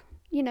her off.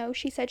 You know,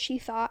 she said she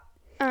thought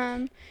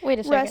Wait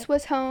a second. Russ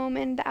was home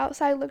and the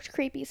outside looked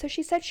creepy, so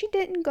she said she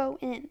didn't go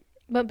in.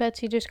 But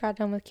Betsy just got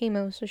done with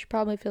chemo, so she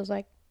probably feels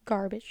like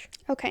garbage.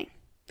 Okay.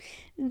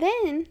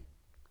 Then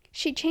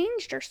she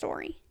changed her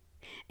story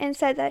and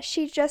said that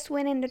she just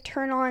went in to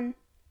turn on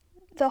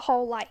the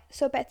hall light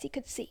so Betsy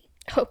could see.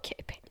 Okay.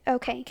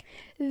 Okay.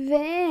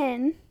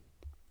 Then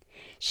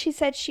she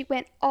said she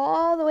went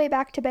all the way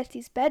back to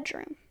Betsy's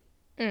bedroom.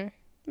 Mm.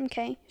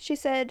 Okay. She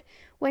said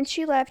when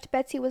she left,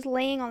 Betsy was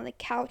laying on the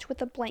couch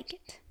with a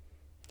blanket.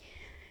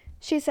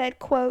 She said,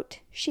 quote,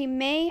 she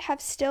may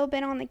have still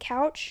been on the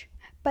couch,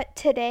 but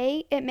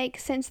today it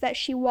makes sense that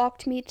she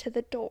walked me to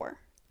the door.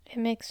 It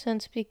makes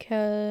sense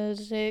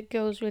because it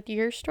goes with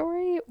your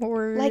story,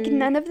 or... Like,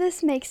 none of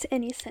this makes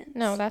any sense.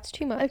 No, that's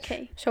too much.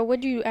 Okay. So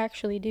what'd you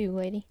actually do,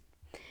 lady?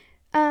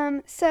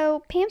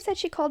 So Pam said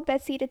she called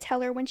Betsy to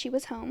tell her when she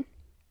was home,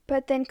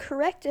 but then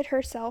corrected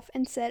herself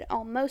and said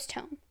almost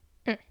home.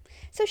 Mm.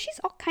 So she's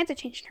all kinds of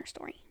changing her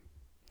story.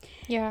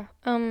 Yeah.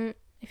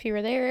 If you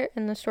were there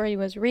and the story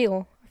was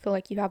real, I feel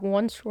like you have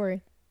one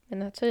story,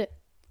 and that's it.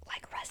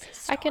 Like Russ's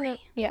story.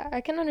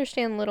 I can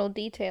understand little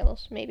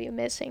details maybe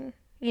missing,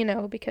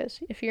 because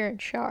if you're in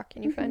shock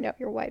and you find out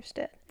your wife's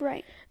dead.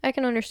 Right. I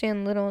can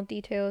understand little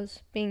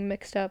details being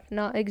mixed up,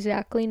 not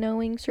exactly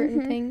knowing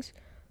certain things.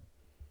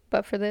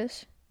 But for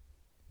this,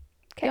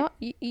 Okay.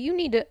 you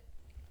need to,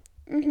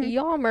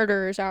 y'all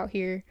murderers out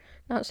here,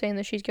 not saying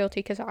that she's guilty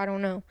because I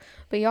don't know,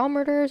 but y'all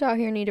murderers out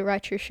here need to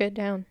write your shit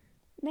down.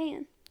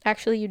 Man.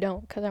 Actually, you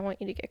don't, because I want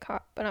you to get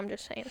caught, but I'm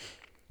just saying.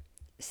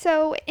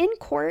 So in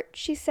court,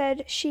 she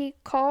said she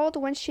called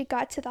when she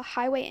got to the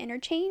highway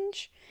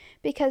interchange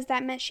because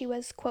that meant she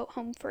was, quote,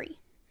 home free.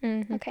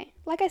 Mm-hmm. Okay.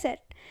 Like I said,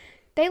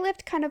 they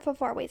lived kind of a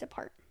far ways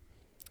apart.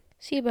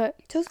 See, but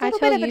So it's a little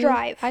bit of a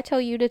drive. I tell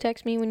you to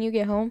text me when you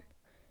get home,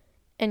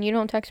 and you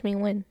don't text me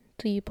when?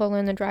 Till you pull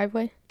in the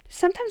driveway?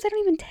 Sometimes I don't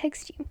even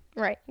text you.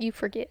 Right, you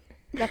forget.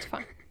 That's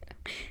fine.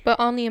 But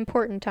on the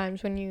important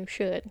times when you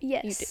should,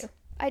 Yes, you do.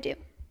 I do.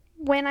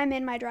 When I'm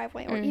in my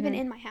driveway or even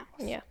in my house.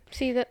 Yeah.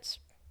 See, that's...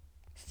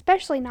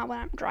 Especially not when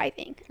I'm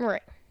driving.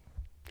 Right.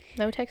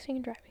 No texting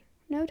and driving.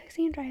 No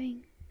texting and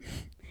driving.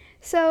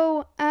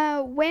 So,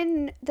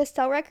 when the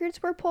cell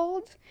records were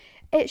pulled,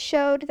 it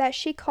showed that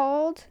she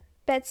called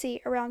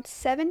Betsy around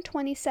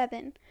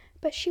 7:27,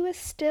 but she was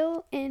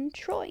still in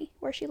Troy,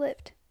 where she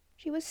lived.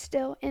 She was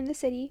still in the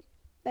city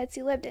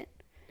Betsy lived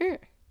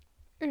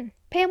in.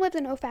 Pam lived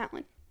in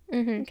O'Fallon.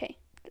 Mm-hmm. Okay.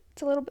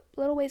 It's a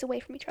little ways away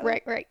from each other.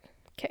 Right.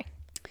 Okay.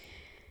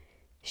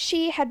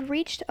 She had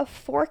reached a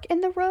fork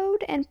in the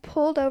road and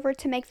pulled over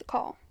to make the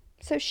call.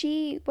 So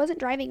she wasn't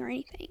driving or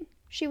anything.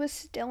 She was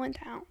still in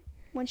town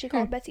when she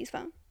called Betsy's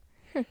phone.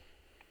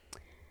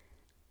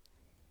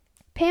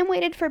 Pam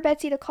waited for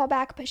Betsy to call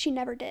back, but she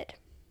never did.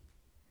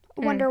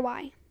 Wonder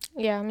why.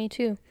 Yeah, me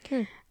too.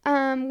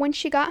 When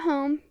she got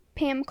home,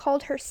 Pam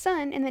called her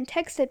son and then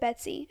texted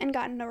Betsy and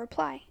got no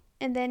reply.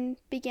 and then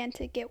began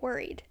to get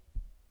worried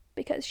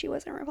because she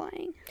wasn't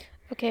replying.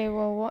 Okay,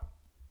 well,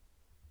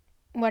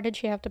 why did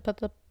she have to put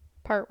the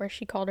part where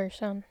she called her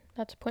son?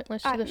 That's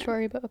pointless to the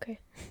story, but okay.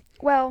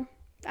 Well,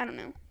 I don't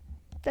know.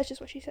 That's just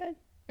what she said.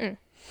 You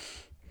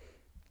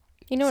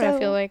know what I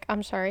feel like?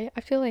 I'm sorry.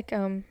 I feel like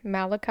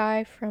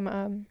Malachi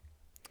from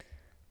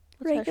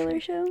Regular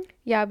show?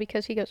 Yeah,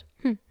 because he goes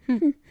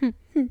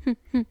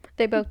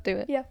They both do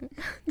it. Yeah.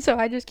 So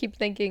I just keep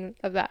thinking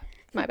of that.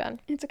 My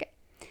bad. It's okay.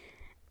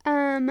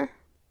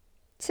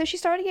 So she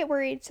started to get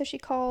worried, so she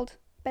called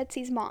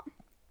Betsy's mom.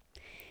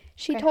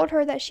 She told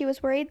her that she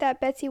was worried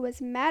that Betsy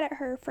was mad at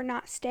her for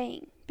not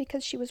staying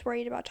because she was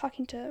worried about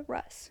talking to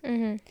Russ.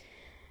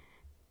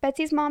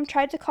 Betsy's mom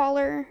tried to call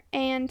her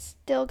and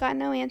still got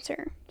no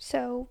answer.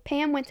 So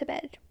Pam went to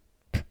bed.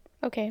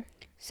 Okay.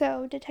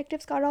 So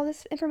detectives got all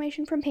this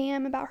information from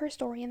Pam about her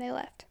story and they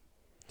left.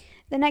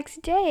 The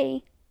next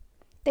day,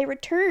 they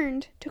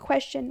returned to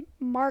question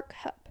Mark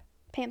Hupp,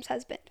 Pam's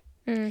husband,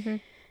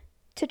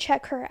 to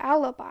check her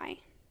alibi.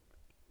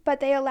 But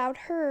they allowed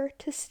her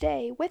to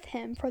stay with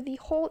him for the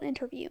whole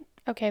interview.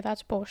 Okay,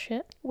 that's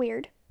bullshit.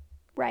 Weird,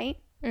 right?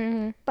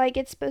 Like,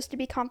 it's supposed to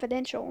be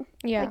confidential.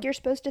 Yeah. Like, you're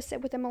supposed to sit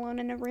with them alone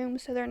in a room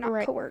so they're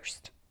not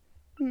coerced.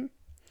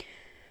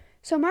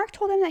 So Mark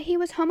told him that he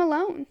was home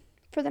alone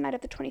for the night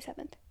of the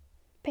 27th.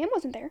 Pam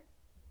wasn't there.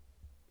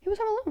 He was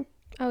home alone.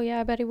 Oh,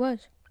 yeah, I bet he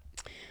was.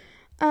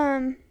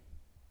 Pam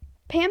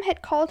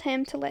had called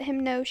him to let him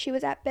know she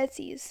was at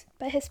Betsy's,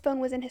 but his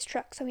phone was in his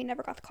truck, so he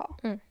never got the call.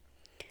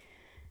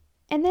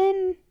 And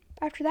then,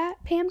 after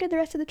that, Pam did the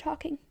rest of the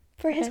talking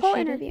for his whole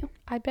interview.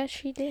 I bet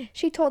she did.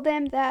 She told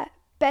them that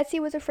Betsy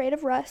was afraid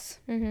of Russ,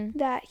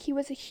 that he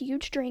was a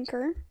huge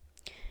drinker.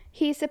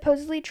 He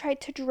supposedly tried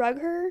to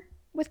drug her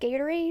with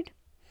Gatorade.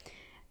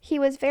 He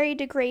was very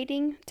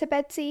degrading to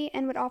Betsy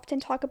and would often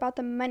talk about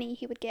the money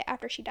he would get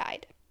after she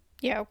died.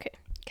 Yeah, okay.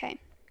 Okay.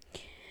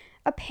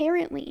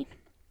 Apparently,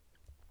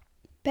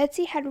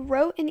 Betsy had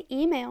wrote an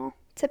email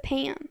to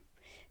Pam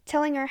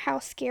telling her how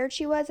scared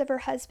she was of her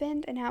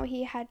husband and how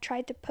he had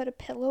tried to put a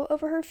pillow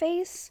over her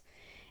face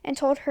and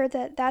told her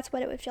that that's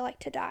what it would feel like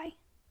to die.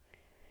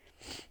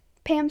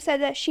 Pam said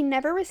that she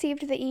never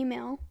received the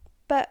email,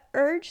 but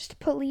urged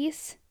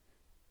police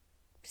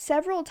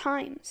several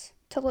times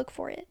to look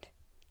for it,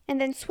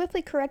 and then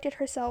swiftly corrected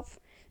herself,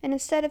 and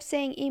instead of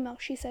saying email,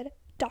 she said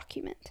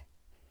document.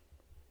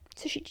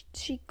 So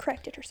she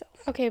corrected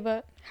herself. Okay,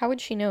 but how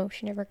would she know if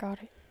she never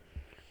got it?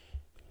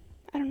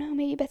 I don't know,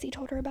 maybe Betsy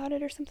told her about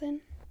it or something.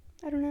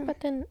 I don't know. But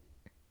then...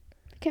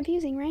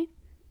 Confusing, right?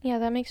 Yeah,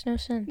 that makes no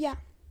sense. Yeah.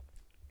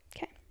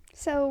 Okay.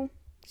 So,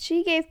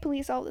 she gave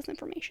police all this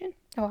information.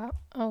 Oh, wow.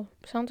 Oh,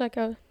 sounds like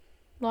a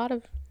lot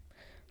of...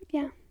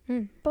 Yeah.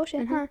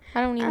 Bullshit, huh?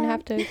 I don't even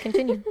have to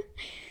continue.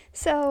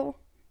 So,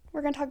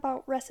 we're going to talk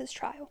about Russ's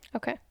trial.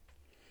 Okay.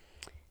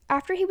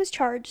 After he was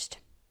charged,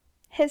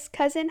 his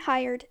cousin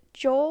hired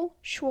Joel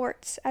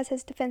Schwartz as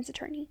his defense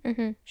attorney.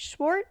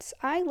 Schwartz,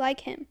 I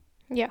like him.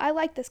 Yeah. I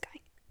like this guy.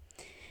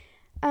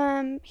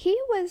 He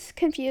was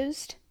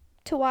confused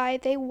to why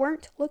they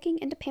weren't looking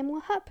into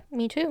Pamela Hupp.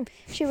 Me too.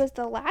 She was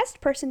the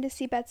last person to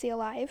see Betsy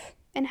alive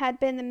and had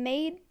been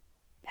made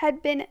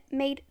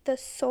the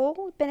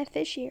sole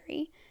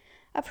beneficiary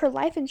of her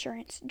life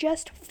insurance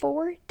just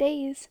 4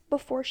 days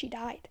before she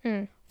died.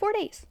 4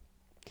 days.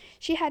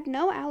 She had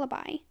no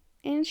alibi,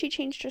 and she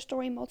changed her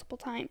story multiple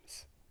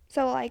times.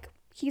 So, like,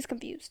 he's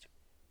confused.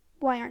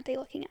 Why aren't they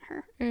looking at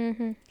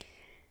her?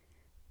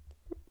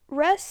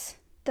 Russ,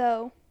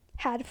 though,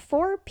 had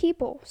 4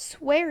 people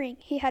swearing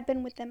he had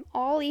been with them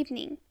all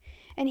evening,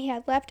 and he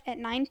had left at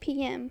 9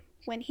 p.m.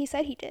 when he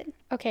said he did.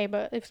 Okay,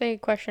 but if they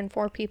question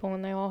 4 people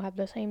and they all have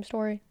the same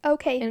story.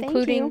 Okay, thank you.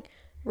 Including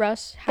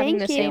Russ having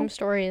the same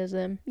story as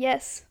them.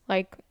 Yes.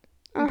 Like,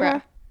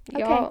 bruh.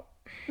 Y'all,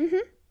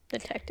 Okay.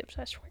 detectives,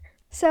 I swear.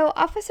 So,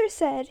 officer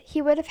said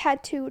he would have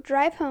had to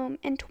drive home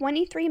in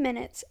 23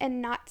 minutes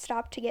and not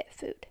stop to get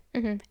food.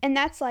 And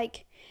that's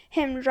like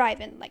him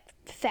driving, like,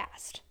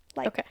 fast.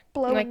 Like,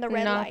 blowing like, the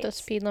red lights. Not the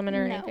speed limit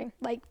or anything.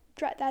 Like,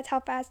 that's how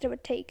fast it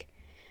would take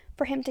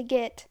for him to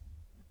get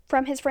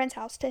from his friend's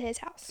house to his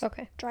house.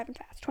 Okay. Driving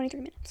fast,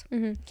 23 minutes.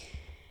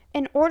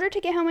 In order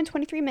to get home in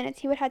 23 minutes,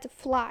 he would have to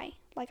fly,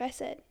 like I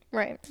said.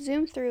 Right.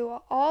 Zoom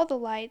through all the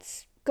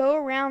lights, go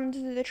around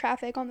the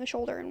traffic on the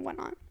shoulder and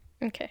whatnot.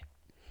 Okay.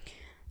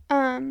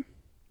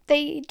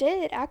 They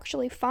did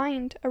actually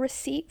find a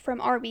receipt from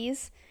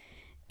Arby's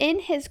in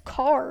his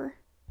car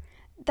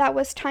that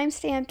was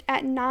time-stamped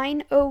at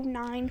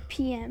 9:09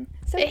 p.m.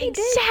 So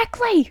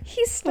exactly!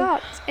 He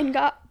stopped and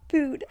got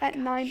food at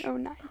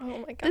 9:09.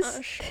 Oh my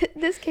gosh.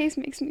 This case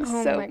makes me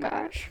so mad.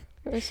 Gosh.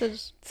 This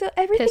is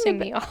pissing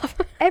me off.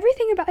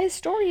 Everything about his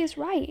story is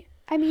right.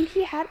 I mean,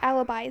 he had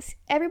alibis.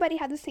 Everybody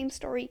had the same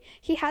story.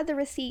 He had the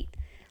receipt.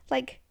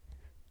 Like,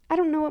 I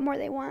don't know what more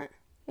they want.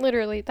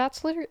 Literally,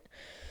 that's literally...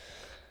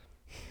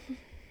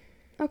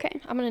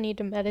 Okay. I'm gonna need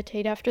to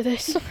meditate after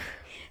this.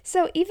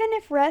 So even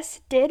if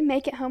Russ did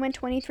make it home in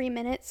 23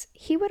 minutes,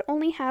 he would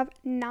only have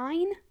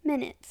 9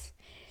 minutes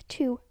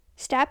to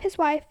stab his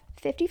wife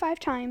 55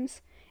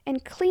 times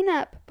and clean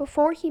up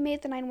before he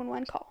made the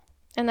 911 call.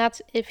 And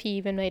that's if he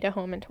even made it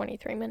home in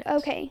 23 minutes.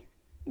 Okay,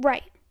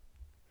 right.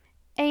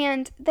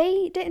 And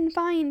they didn't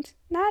find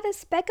not a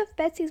speck of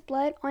Betsy's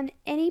blood on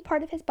any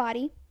part of his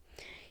body.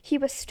 He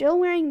was still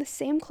wearing the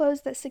same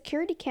clothes that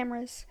security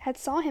cameras had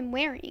saw him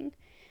wearing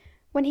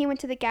when he went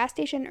to the gas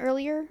station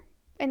earlier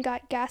and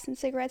got gas and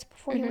cigarettes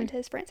before he went to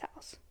his friend's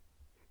house.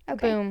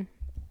 Okay. Boom.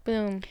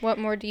 Boom. What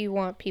more do you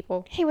want,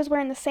 people? He was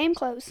wearing the same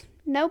clothes.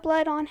 No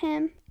blood on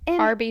him. And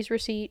Arby's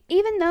receipt.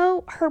 even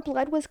though her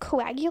blood was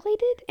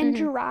coagulated and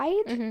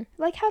dried,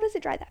 like, how does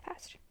it dry that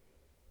fast?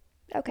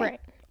 Okay. Right.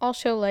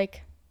 Also,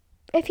 like...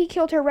 If he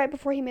killed her right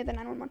before he made the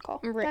 911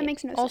 call. Right. That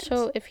makes no sense.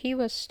 Also, if he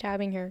was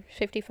stabbing her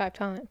 55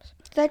 times...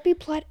 That'd be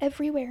blood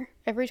everywhere.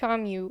 Every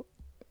time you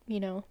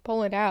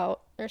pull it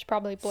out, there's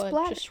probably blood.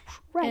 Splatter. Just...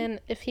 Right. And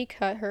if he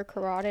cut her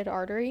carotid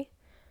artery,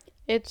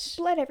 it's...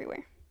 Blood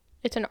everywhere.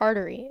 It's an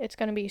artery. It's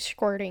going to be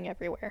squirting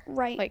everywhere.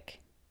 Right. Like...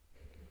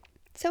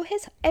 So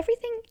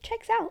everything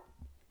checks out.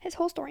 His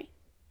whole story.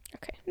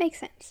 Okay. Makes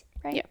sense,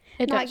 right? Yeah,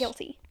 it Not does.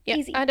 guilty. Yeah,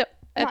 Easy. at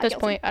Not this guilty.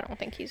 point, I don't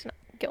think he's not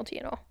guilty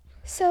at all.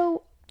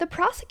 So the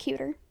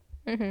prosecutor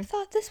Mm-hmm.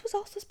 thought this was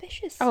all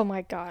suspicious. Oh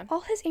my god.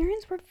 All his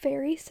errands were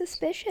very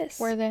suspicious.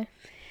 Were they?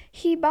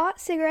 He bought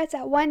cigarettes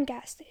at one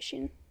gas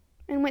station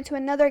and went to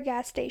another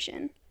gas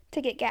station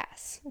to get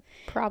gas.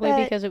 Probably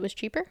But because it was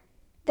cheaper?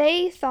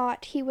 they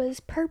thought he was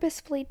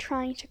purposefully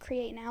trying to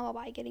create an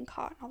alibi getting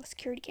caught on all the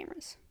security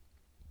cameras.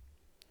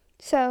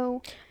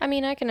 So, I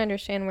mean, I can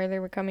understand where they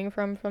were coming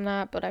from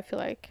that, but I feel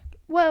like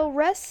well,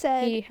 Russ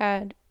said... he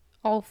had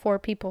all 4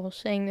 people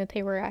saying that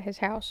they were at his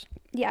house.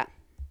 Yeah,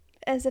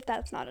 as if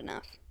that's not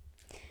enough.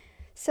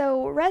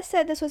 So Russ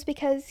said this was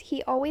because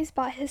he always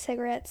bought his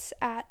cigarettes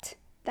at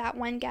that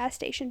one gas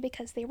station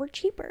because they were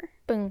cheaper.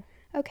 Boom.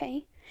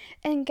 Okay.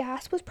 And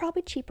gas was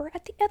probably cheaper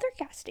at the other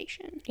gas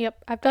station.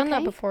 Yep, I've done that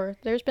Okay. before.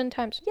 There's been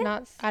times,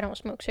 Yes. I don't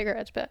smoke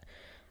cigarettes, but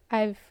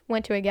I've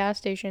went to a gas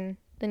station,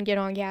 then get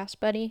on Gas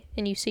Buddy,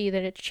 and you see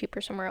that it's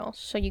cheaper somewhere else,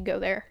 so you go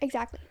there.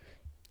 Exactly.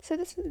 So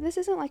this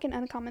isn't like an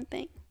uncommon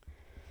thing.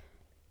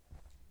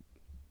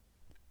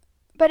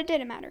 But it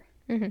didn't matter.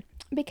 Mm-hmm.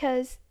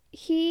 Because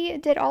he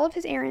did all of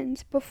his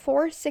errands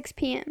before 6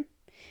 p.m.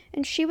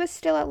 and she was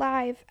still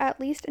alive at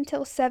least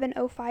until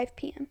 7:05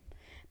 p.m.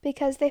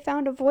 because they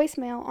found a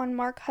voicemail on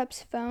Mark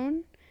Hupp's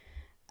phone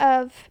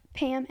of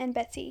Pam and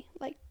Betsy,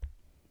 like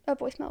a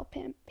voicemail of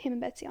Pam and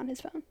Betsy on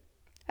his phone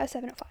at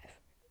 7:05.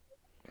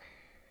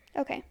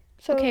 Okay,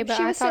 so Okay, but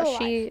she I was still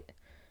thought alive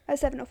at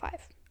 7:05.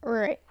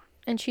 Right.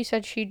 And she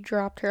said she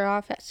dropped her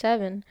off at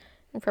 7,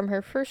 and from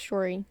her first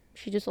story,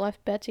 she just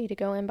left Betsy to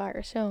go in by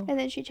herself. And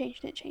then she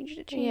changed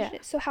it. Yeah.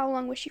 So how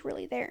long was she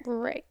really there?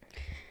 Right.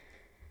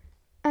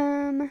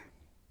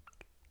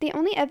 The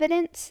only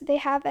evidence they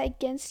have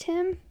against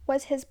him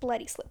was his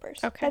bloody slippers.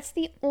 Okay. That's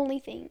the only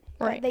thing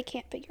that Right. they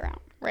can't figure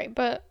out. Right,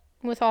 but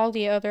with all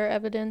the other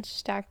evidence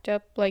stacked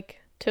up, like,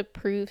 to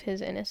prove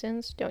his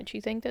innocence, don't you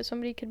think that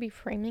somebody could be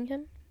framing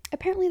him?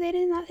 Apparently they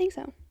did not think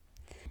so.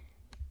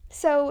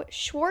 So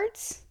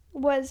Schwartz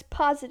was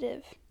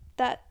positive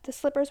that the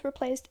slippers were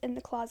placed in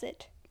the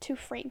closet to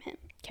frame him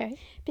Okay.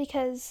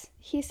 because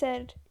he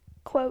said,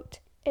 quote,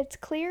 "It's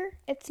clear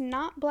it's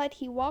not blood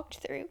he walked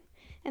through,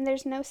 and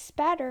there's no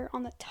spatter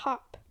on the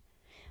top,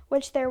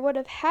 which there would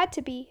have had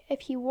to be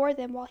if he wore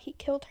them while he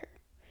killed her.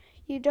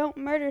 You don't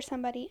murder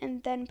somebody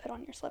and then put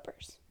on your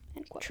slippers."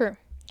 End quote. True.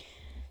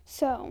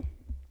 So,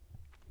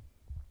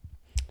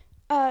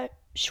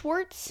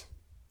 Schwartz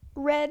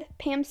read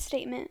Pam's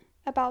statement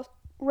about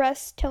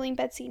Russ telling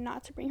Betsy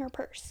not to bring her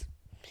purse.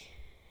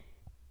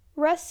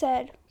 Russ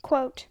said,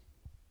 quote,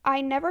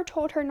 "I never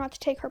told her not to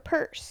take her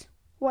purse.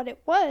 What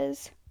it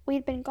was,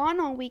 we'd been gone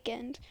all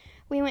weekend.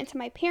 We went to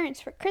my parents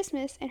for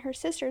Christmas and her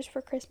sister's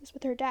for Christmas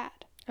with her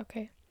dad."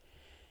 Okay.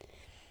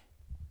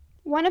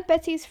 One of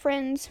Betsy's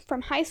friends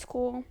from high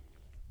school,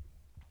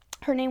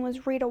 her name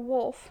was Rita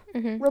Wolf.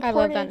 Mm-hmm. I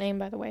love that name,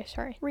 by the way.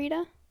 Sorry.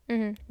 Rita?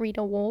 Mm-hmm.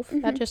 Rita Wolf. Mm-hmm.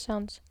 That just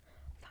sounds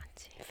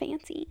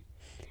Fancy.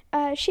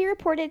 She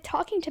reported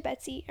talking to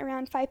Betsy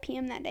around 5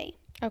 p.m. that day.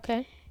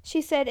 okay.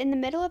 She said in the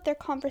middle of their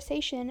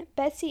conversation,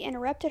 Betsy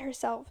interrupted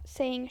herself,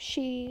 saying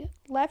she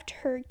left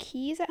her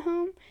keys at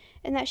home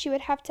and that she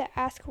would have to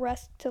ask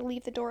Russ to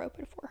leave the door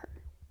open for her.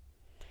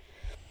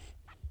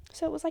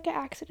 So it was like an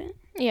accident.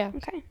 Yeah.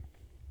 Okay.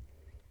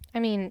 I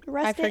mean,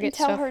 Russ I didn't forget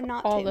tell stuff her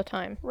not all to. the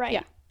time. Right.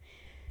 Yeah.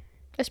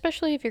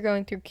 Especially if you're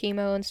going through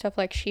chemo and stuff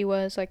like she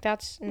was. Like,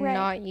 that's Right.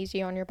 not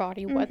easy on your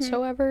body Mhm.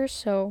 whatsoever.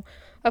 So,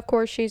 of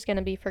course, she's going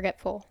to be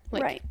forgetful.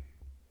 Like, Right.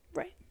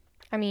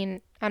 I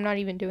mean, I'm not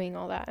even doing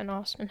all that. And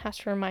Austin has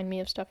to remind me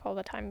of stuff all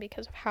the time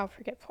because of how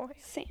forgetful I am.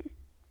 Same.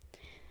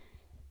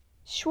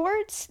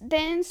 Schwartz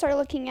then started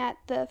looking at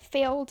the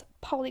failed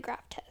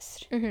polygraph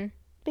test Mm-hmm.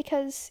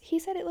 because he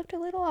said it looked a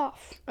little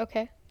off.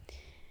 Okay.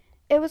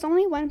 It was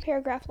only one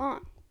paragraph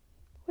long,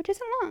 which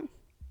isn't long,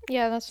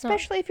 Yeah, that's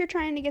especially if you're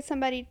trying to get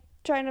somebody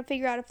trying to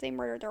figure out if they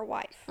murdered their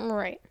wife. not...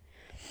 Right.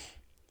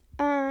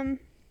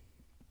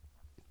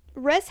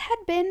 Russ had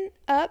been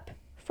up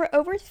for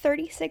over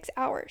 36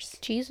 hours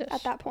Jesus.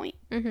 at that point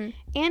Mm-hmm.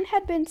 and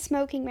had been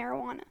smoking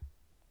marijuana.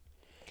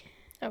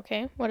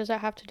 Okay, what does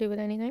that have to do with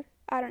anything?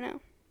 I don't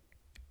know.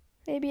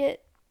 Maybe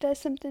it does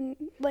something,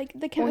 like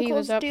the Well, he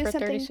was chemicals up do for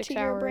something 36 to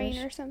your brain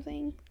hours. or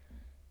something.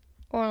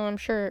 Well, I'm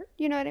sure.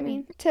 You know what I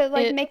mean? To,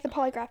 like, It, make the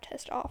polygraph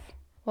test off.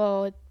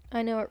 well,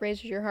 I know it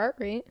raises your heart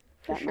rate,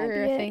 for That might sure, be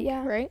I it, think,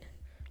 yeah. right?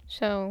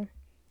 So,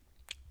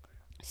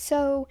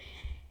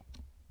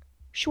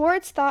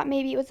 Schwartz thought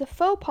maybe it was a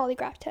faux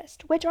polygraph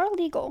test, which are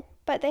legal,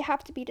 but they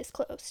have to be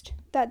disclosed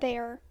that they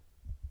are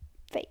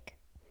fake.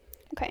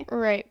 Okay.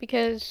 right,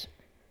 because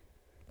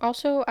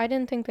also, I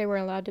didn't think they were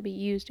allowed to be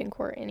used in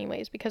court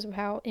anyways because of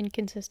how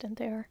inconsistent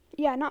they are.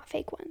 Yeah, not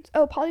fake ones.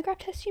 Oh, polygraph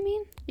tests, you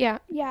mean? Yeah,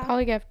 Yeah.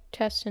 polygraph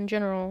tests in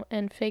general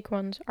and fake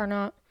ones are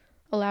not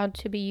allowed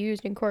to be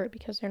used in court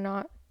because they're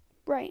not,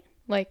 Right.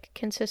 like,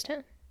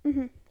 consistent.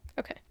 Mm-hmm.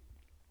 Okay.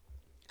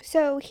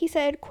 So he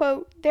said,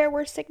 quote, there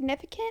were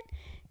significant,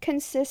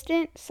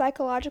 consistent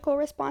psychological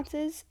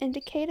responses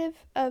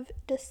indicative of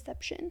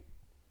deception.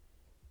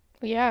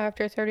 Yeah,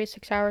 after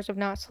 36 hours of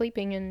not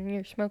sleeping and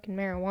you're smoking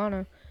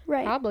marijuana.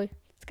 Right. Probably.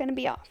 It's going to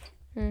be off.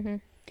 Mm-hmm.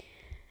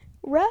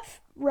 Russ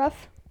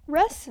Rough.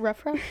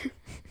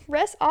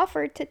 Russ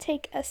offered to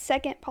take a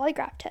second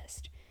polygraph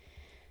test.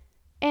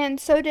 And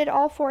so did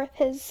all four of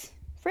his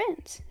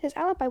friends, his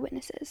alibi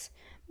witnesses.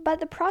 But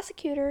the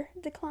prosecutor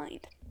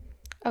declined.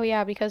 Oh,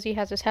 yeah, because he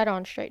has his head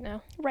on straight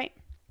now. Right.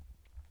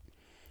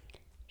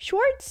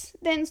 Schwartz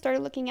then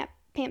started looking at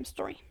Pam's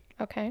story.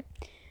 Okay.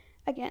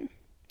 Again.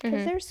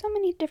 Because there's so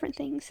many different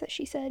things that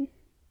she said.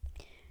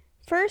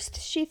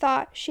 First, she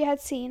thought she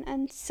had seen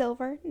a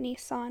silver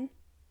Nissan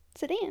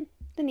sedan,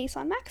 the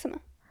Nissan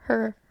Maxima.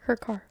 Her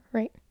car,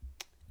 right?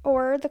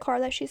 Or the car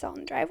that she saw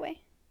in the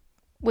driveway.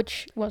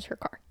 Which was her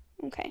car.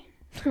 Okay.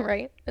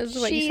 Right? This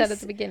is what you said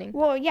at the beginning.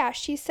 Well, yeah,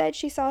 she said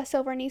she saw a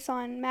silver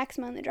Nissan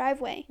Maxima in the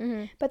driveway.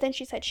 Mm-hmm. But then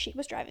she said she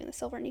was driving the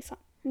silver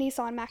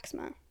Nissan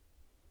Maxima.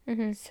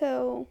 Mm-hmm.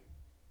 So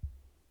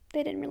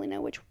they didn't really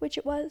know which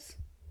it was.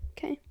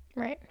 Okay.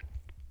 Right.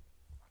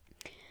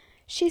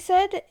 She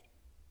said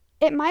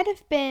it might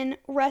have been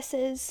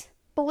Russ's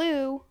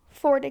blue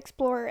Ford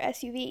Explorer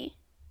SUV,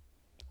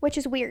 which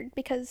is weird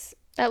because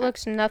that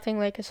looks nothing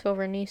like a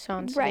silver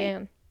Nissan sedan.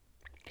 Right.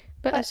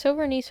 But a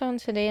silver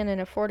Nissan sedan and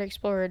a Ford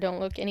Explorer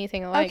don't look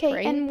anything alike, okay,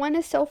 right? and one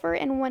is silver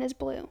and one is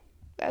blue.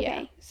 Okay,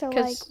 Yeah, so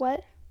like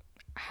what?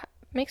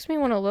 Makes me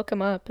want to look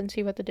them up and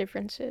see what the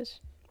difference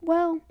is.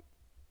 Well,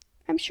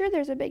 I'm sure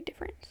there's a big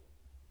difference.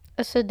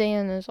 A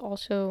sedan is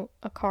also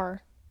a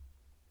car,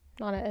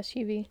 not an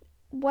SUV.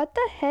 What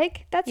the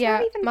heck? That's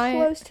not even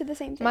close to the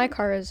same thing. My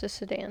car is a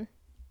sedan.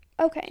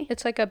 Okay.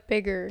 It's like a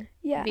bigger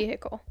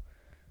vehicle.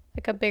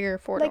 Like a bigger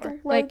four-door.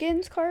 Like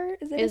Logan's car?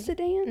 Is it a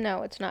sedan?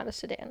 No, it's not a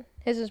sedan.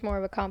 His is more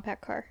of a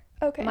compact car.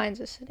 Okay. Mine's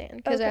a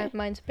sedan because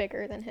mine's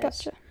bigger than his.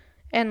 Gotcha.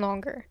 And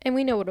longer. And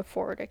we know what a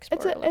Ford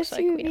Explorer looks SUV,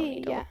 like. We don't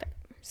need to look that.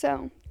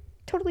 So,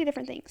 totally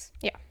different things.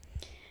 Yeah.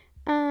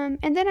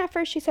 And then at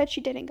first she said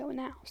she didn't go in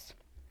the house.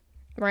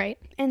 Right.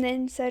 And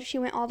then said she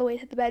went all the way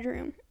to the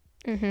bedroom.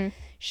 Mm-hmm.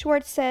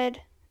 Schwartz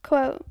said,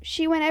 quote,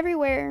 she went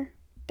everywhere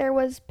there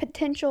was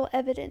potential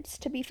evidence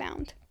to be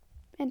found,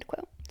 end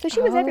quote. So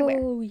she was everywhere.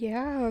 Oh,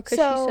 yeah, because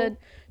she said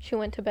she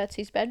went to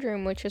Betsy's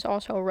bedroom, which is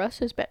also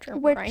Russ's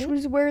bedroom, which right?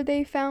 was where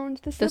they found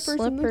the slippers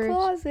in the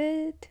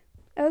closet.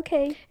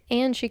 Okay.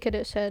 And she could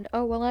have said,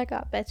 oh, well, I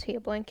got Betsy a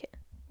blanket.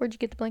 Where'd you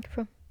get the blanket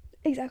from?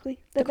 Exactly.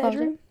 The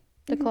bedroom.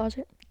 The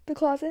closet. The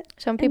closet.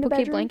 Some people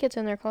keep blankets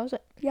in their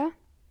closet. Yeah.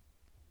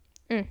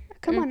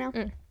 Come on now.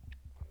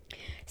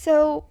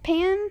 So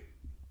Pam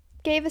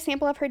gave a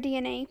sample of her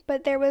DNA,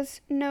 but there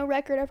was no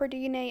record of her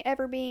DNA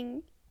ever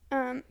being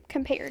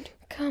compared.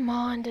 Come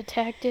on,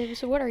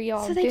 detectives. What are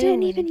y'all doing? So they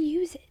didn't even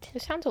use it.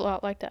 It sounds a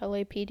lot like the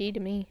LAPD to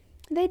me.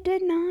 They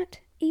did not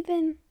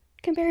even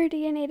compare her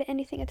DNA to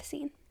anything at the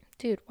scene.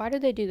 Dude, why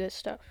did they do this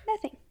stuff?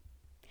 Nothing.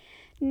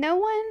 No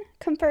one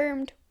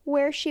confirmed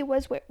what she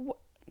was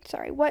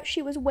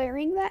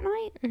wearing that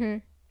night. Mm-hmm.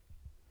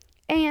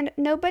 And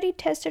nobody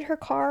tested her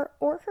car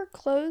or her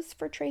clothes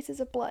for traces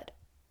of blood,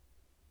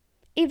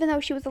 even though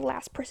she was the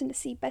last person to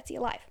see Betsy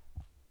alive.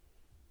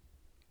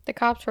 The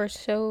cops were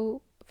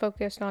so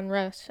focused on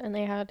Russ, and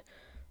they had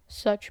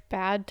such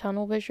bad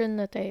tunnel vision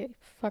that they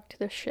fucked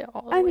this shit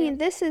all the way. I mean,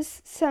 this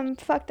is some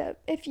fucked up.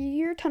 If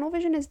your tunnel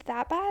vision is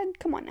that bad,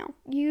 come on now.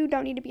 You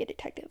don't need to be a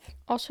detective.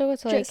 Also,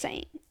 it's like... Just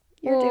saying.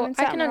 You're doing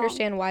something I can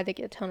understand wrong. why they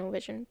get tunnel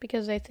vision,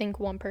 because they think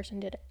one person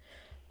did it.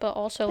 But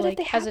also, but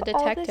like, as a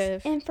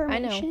detective... I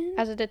know.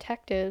 As a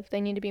detective, they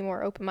need to be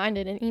more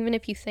open-minded. And even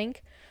if you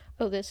think,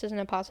 oh, this isn't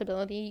a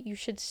possibility, you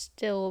should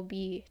still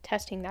be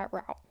testing that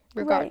route,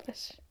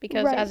 regardless. Right.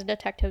 Because as a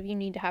detective, you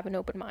need to have an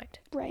open mind.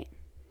 Right.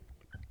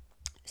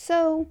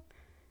 So,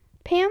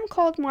 Pam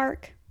called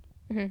Mark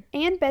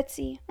and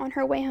Betsy on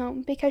her way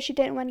home because she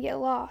didn't want to get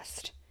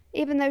lost.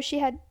 Even though she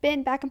had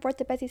been back and forth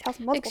to Betsy's house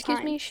multiple times.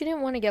 Excuse me, she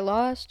didn't want to get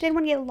lost. Didn't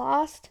want to get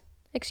lost?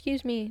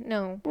 Excuse me,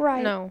 no.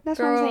 Right. No. That's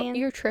Girl, what I'm saying.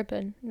 You're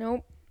tripping.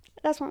 Nope.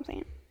 That's what I'm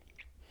saying.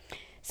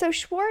 So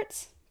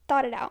Schwartz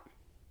thought it out.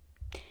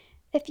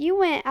 If you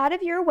went out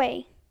of your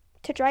way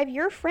to drive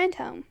your friend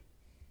home,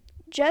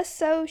 just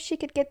so she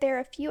could get there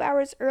a few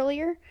hours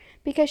earlier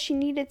because she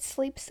needed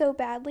sleep so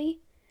badly,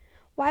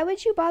 why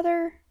would you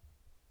bother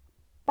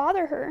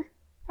her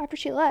after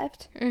she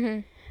left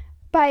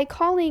by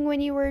calling when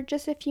you were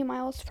just a few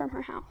miles from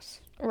her house?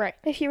 Right.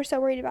 If you were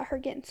so worried about her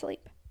getting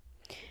sleep.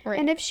 Right.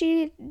 And if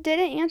she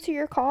didn't answer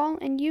your call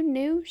and you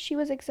knew she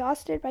was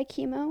exhausted by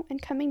chemo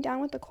and coming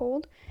down with a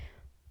cold,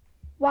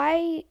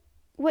 why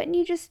wouldn't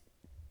you just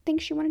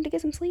think she wanted to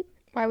get some sleep?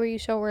 Why were you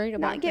so worried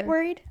about Not get her?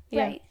 worried?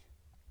 Yeah. Right.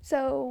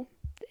 So,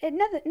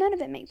 none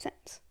of it made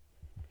sense.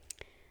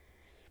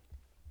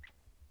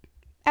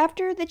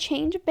 After the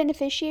change of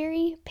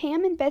beneficiary,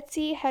 Pam and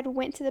Betsy had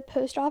went to the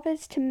post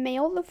office to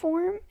mail the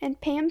form,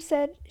 and Pam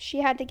said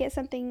she had to get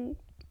something,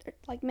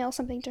 like mail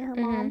something to her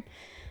mom,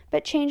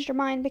 but changed her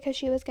mind because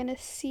she was going to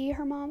see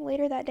her mom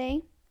later that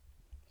day,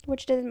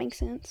 which doesn't make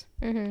sense.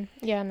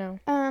 Yeah, no.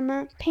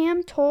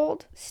 Pam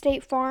told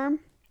State Farm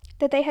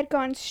that they had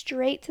gone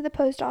straight to the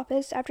post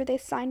office after they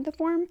signed the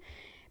form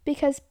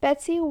because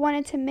Betsy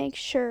wanted to make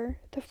sure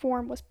the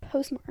form was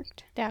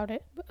postmarked. Doubt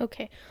it.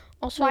 Okay.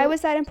 Also, why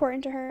was that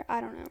important to her?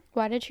 I don't know.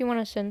 Why did she want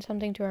to send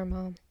something to her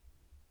mom?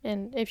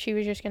 And if she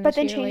was just going to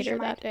see her later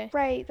that day?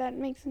 Right, that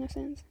makes no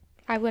sense.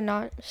 I would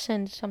not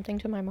send something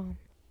to my mom.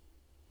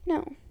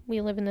 No.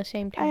 We live in the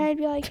same town. I'd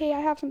be like, hey,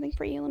 I have something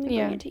for you. Let me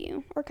bring it to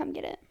you. Or come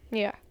get it.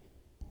 Yeah.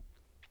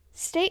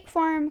 State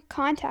Farm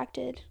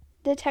contacted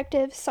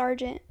Detective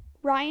Sergeant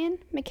Ryan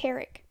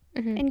McCarrick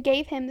and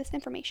gave him this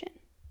information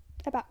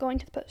about going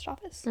to the post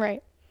office.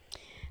 Right.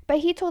 But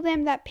he told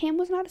them that Pam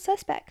was not a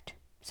suspect.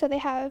 So they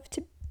have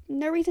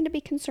no reason to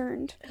be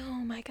concerned.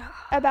 Oh my God.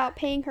 About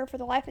paying her for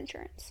the life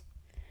insurance.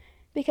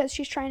 Because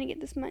she's trying to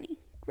get this money.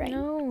 Right?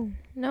 No.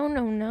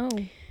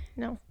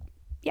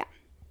 Yeah.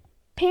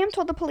 Pam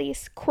told the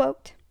police,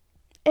 quote,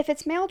 "If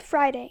it's mailed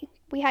Friday,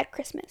 we had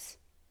Christmas.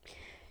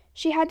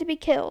 She had to be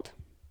killed.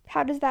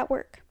 How does that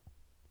work?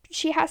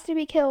 She has to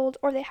be killed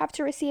or they have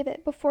to receive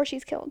it before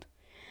she's killed.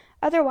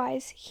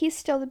 Otherwise, he's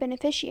still the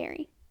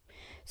beneficiary.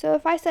 So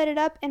if I set it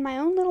up in my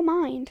own little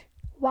mind,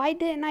 why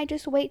didn't I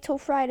just wait till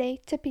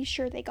Friday to be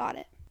sure they got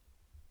it?"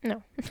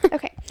 No.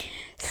 Okay.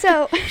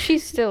 So.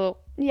 She's still.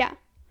 Yeah.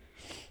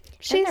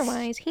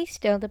 Otherwise, he's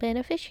still the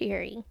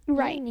beneficiary.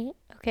 Right.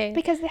 Okay.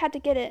 Because they had to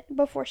get it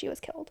before she was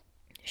killed.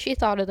 She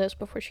thought of this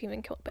before she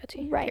even killed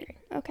Betsy. Right.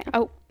 Okay.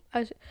 Oh,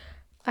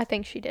 I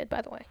think she did,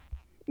 by the way.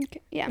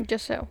 Okay. Yeah.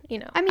 Just so you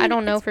know. I mean, I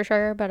don't know for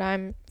sure, but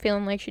I'm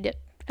feeling like she did.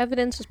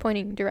 Evidence is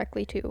pointing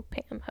directly to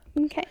Pam.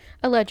 Okay.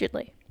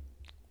 Allegedly.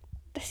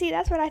 See,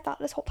 that's what I thought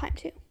this whole time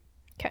too.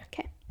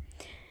 Okay.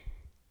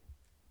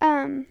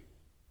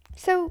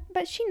 So,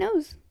 but she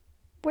knows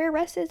where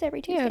Russ is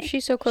every Tuesday. Yeah, if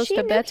she's so close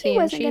to Betsy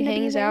and she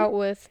hangs out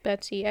with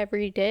Betsy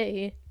every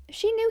day.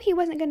 She knew he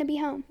wasn't going to be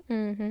home.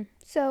 Mm-hmm.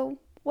 So,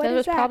 that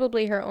was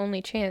probably her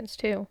only chance,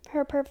 too.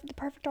 The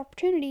perfect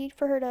opportunity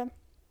for her to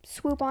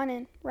swoop on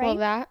in, right? Well,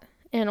 that,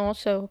 and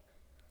also,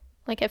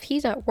 like, if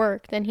he's at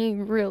work, then he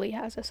really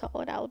has a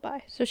solid alibi.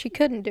 So she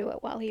couldn't do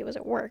it while he was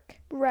at work.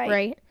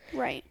 Right.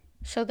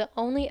 So the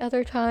only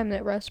other time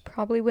that Russ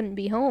probably wouldn't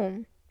be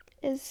home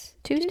is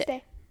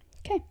Tuesday.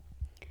 Okay.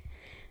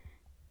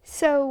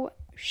 So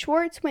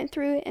Schwartz went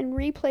through and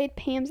replayed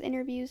Pam's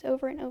interviews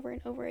over and over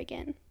and over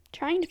again,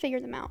 trying to figure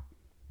them out.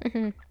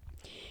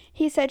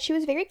 He said she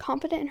was very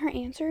confident in her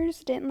answers,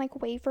 didn't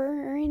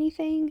waver or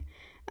anything.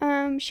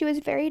 She was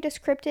very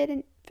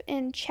descriptive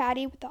and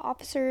chatty with the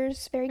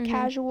officers, very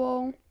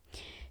casual.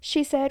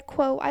 She said,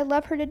 quote, "I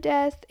love her to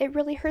death. It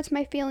really hurts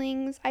my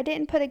feelings. I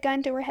didn't put a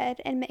gun to her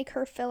head and make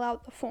her fill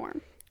out the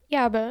form."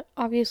 Yeah, but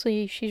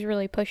obviously she's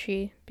really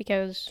pushy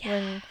because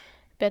when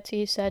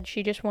Betsy said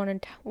she just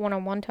wanted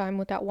one-on-one time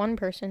with that one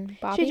person,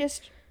 Bobby,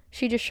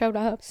 she just showed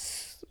up.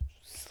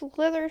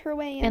 Slithered her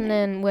way in. And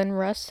then when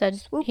Russ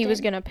said he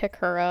was going to pick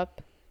her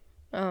up,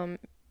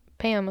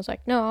 Pam was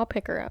like, "No, I'll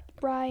pick her up."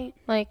 Right.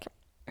 Like,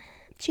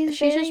 she's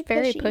just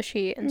very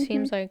pushy and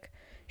seems like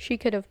she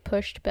could have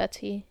pushed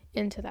Betsy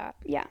into that.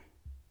 Yeah.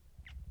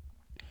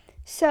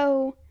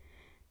 So,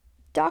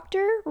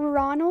 Dr.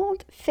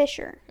 Ronald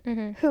Fisher,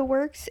 who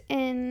works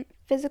in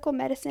physical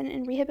medicine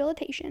and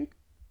rehabilitation,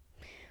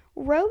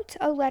 wrote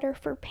a letter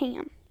for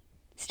Pam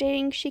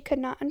stating she could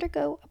not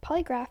undergo a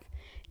polygraph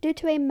due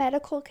to a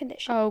medical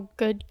condition. Oh,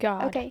 good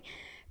God. Okay.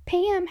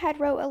 Pam had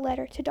wrote a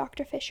letter to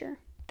Dr. Fisher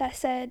that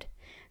said,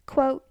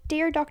 quote,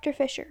 "Dear Dr.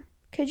 Fisher,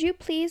 could you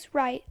please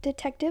write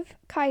Detective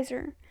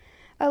Kaiser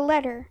a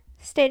letter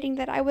stating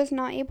that I was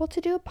not able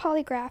to do a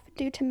polygraph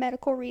due to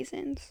medical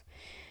reasons.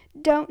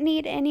 Don't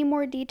need any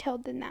more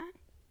detailed than that."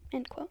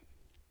 End quote.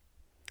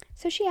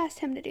 So she asked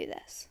him to do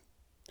this.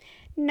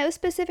 No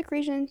specific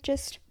reason,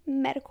 just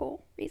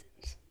medical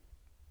reasons.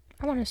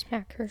 I want to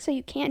smack her. So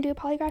you can't do a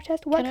polygraph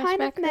test? What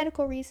kind of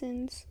medical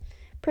reasons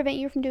prevent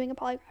you from doing a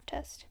polygraph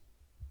test?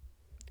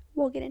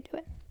 We'll get into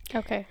it.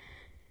 Okay.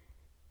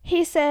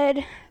 He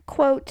said,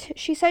 quote,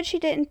 "She said she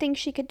didn't think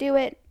she could do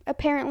it.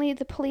 Apparently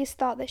the police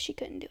thought that she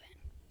couldn't do it."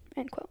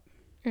 End quote.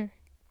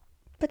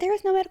 But there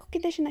was no medical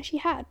condition that she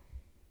had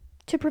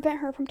to prevent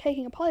her from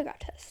taking a polygraph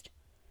test.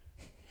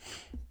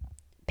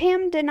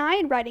 Pam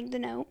denied writing the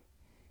note,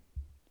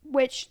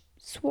 which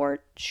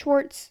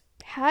Schwartz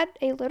had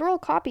a literal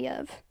copy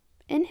of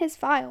in his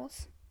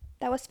files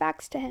that was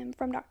faxed to him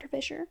from Dr.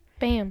 Fisher.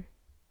 Bam.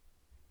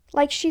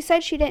 Like, she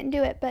said she didn't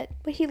do it, but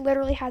he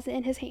literally has it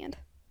in his hand.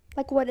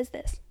 Like, what is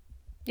this?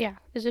 Yeah.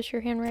 Is this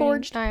your handwriting?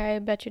 Forged? I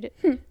bet you did.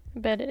 I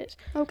bet it is.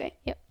 Okay.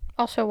 Yep.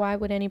 Also, why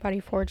would anybody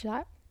forge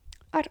that?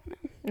 I don't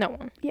know. No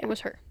one. Yeah. It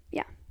was her.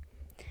 Yeah.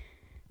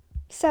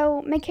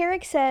 So,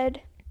 McCarrick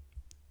said,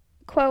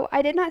 quote,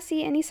 I did not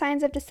see any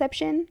signs of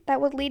deception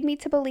that would lead me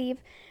to believe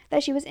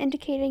that she was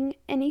indicating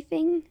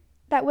anything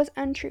that was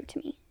untrue to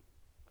me.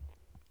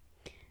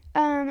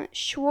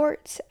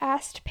 Schwartz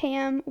asked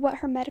Pam what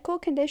her medical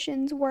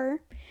conditions were,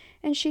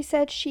 and she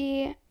said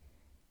she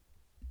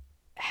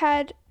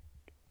had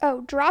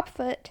drop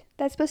foot.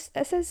 That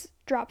says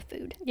drop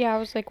food. Yeah, I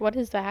was like, what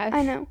is that?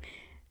 I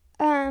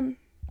know.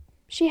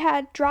 She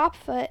had drop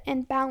foot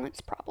and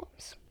balance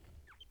problems,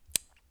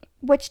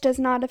 which does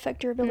not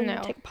affect your ability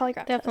to take a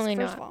polygraph definitely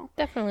test, first not. of all.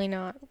 Definitely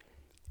not.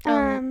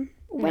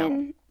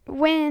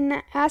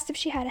 When asked if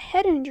she had a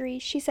head injury,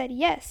 she said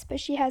yes, but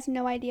she has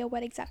no idea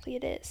what exactly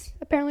it is.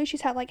 Apparently,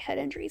 she's had like head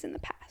injuries in the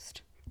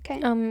past. Okay.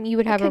 You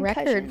would have a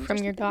record from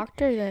your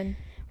doctor then.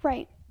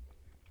 Right.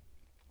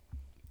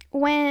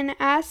 When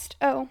asked,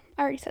 I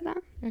already said that.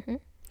 Mm-hmm.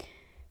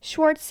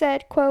 Schwartz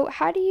said, quote,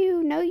 how do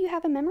you know you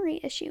have a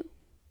memory issue?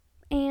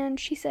 And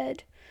she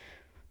said,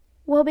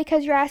 well,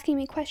 because you're asking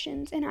me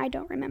questions and I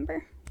don't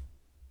remember.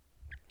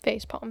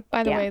 Facepalm.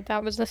 By the way,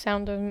 that was the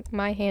sound of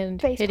my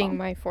hand hitting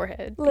my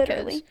forehead.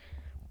 Literally.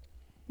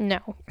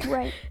 No.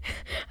 Right.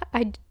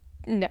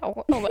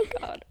 No. Oh my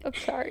God. I'm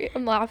sorry.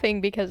 I'm laughing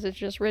because it's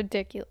just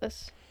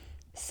ridiculous.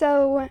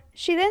 So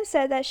she then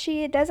said that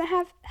she doesn't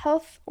have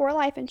health or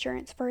life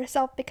insurance for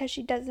herself because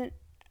she doesn't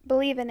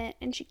believe in it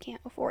and she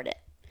can't afford it.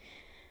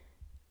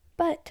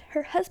 But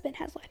her husband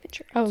has life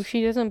insurance. Oh,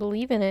 she doesn't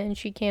believe in it and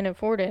she can't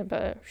afford it,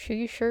 but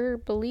she sure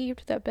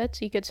believed that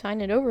Betsy could sign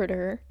it over to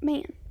her.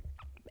 Man.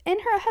 And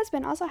her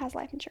husband also has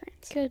life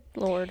insurance. Good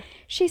Lord.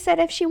 She said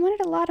if she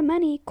wanted a lot of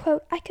money,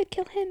 quote, I could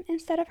kill him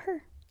instead of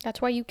her.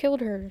 That's why you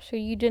killed her, so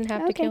you didn't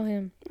have to kill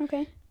him.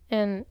 Okay.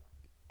 And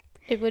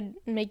it would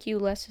make you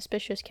less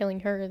suspicious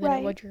killing her than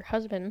it would your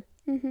husband.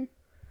 Mm-hmm.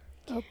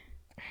 Oh.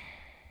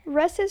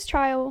 Russ's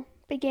trial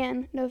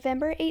began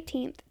November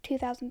 18th,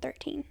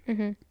 2013.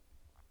 Mm-hmm.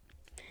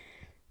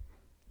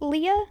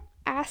 Leah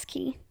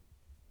Askey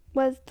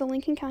was the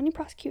Lincoln County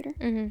prosecutor.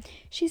 Mm-hmm.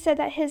 She said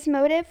that his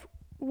motive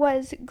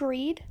was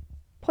greed,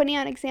 pointing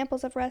out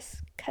examples of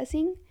Russ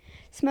cussing,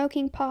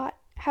 smoking pot,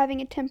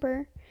 having a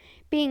temper,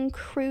 being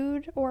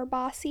crude or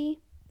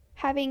bossy,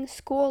 having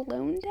school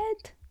loan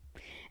debt,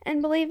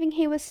 and believing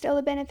he was still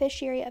a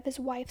beneficiary of his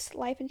wife's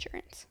life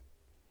insurance.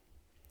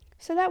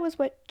 So that was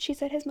what she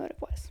said his motive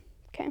was.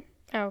 Okay.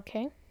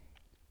 Okay.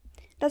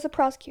 That's a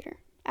prosecutor.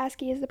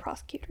 Askey is the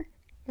prosecutor.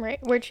 Right.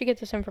 Where'd she get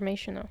this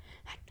information, though?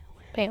 I don't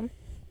know. Pam?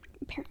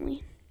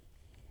 Apparently.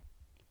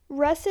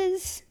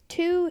 Russ's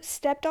two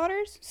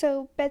stepdaughters,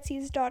 so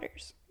Betsy's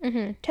daughters,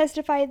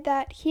 testified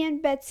that he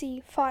and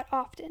Betsy fought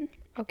often.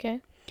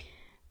 Okay.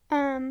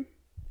 And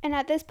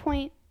at this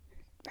point,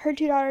 her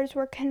two daughters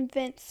were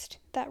convinced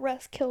that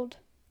Russ killed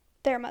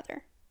their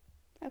mother.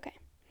 Okay.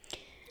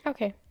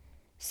 Okay.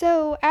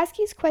 So,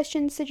 Askey's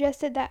questions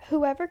suggested that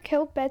whoever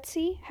killed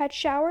Betsy had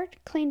showered,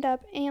 cleaned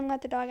up, and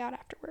let the dog out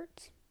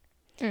afterwards.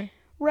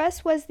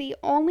 Russ was the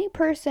only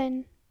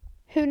person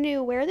who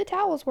knew where the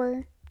towels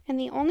were, and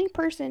the only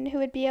person who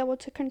would be able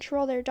to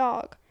control their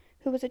dog,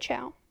 who was a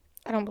chow.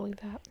 I don't believe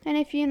that. And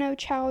if you know,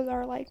 chows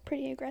are like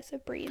pretty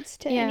aggressive breeds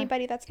to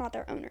anybody that's not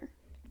their owner,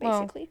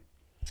 basically.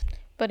 Well,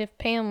 but if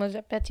Pam was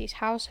at Betsy's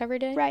house every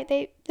day? Right,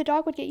 the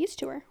dog would get used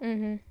to her.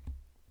 Mm-hmm.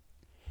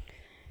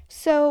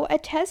 So a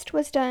test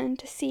was done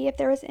to see if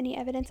there was any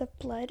evidence of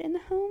blood in the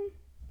home.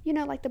 You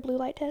know, like the blue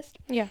light test.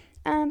 Yeah.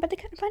 But they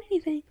couldn't find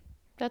anything.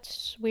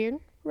 That's weird.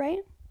 Right?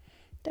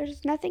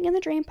 There's nothing in the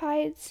drain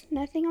pipes,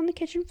 nothing on the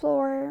kitchen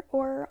floor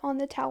or on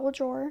the towel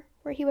drawer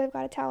where he would have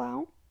got a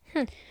towel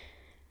out.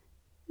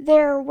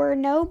 There were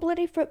no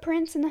bloody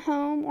footprints in the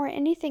home or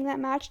anything that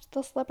matched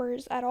the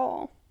slippers at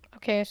all.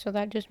 Okay, so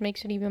that just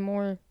makes it even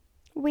more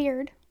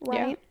weird,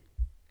 right? Yeah.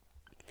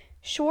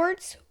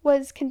 Schwartz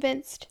was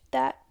convinced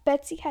that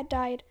Betsy had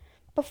died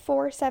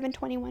before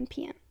 7:21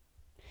 p.m.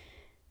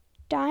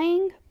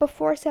 Dying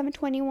before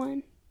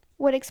 7:21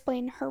 would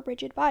explain her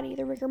rigid body,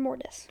 the rigor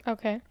mortis.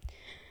 Okay.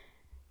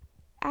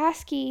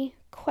 Askey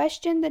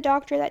questioned the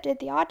doctor that did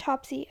the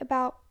autopsy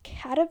about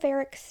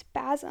cadaveric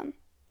spasm,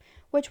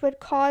 which would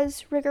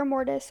cause rigor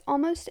mortis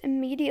almost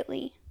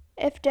immediately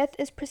if death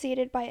is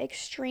preceded by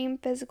extreme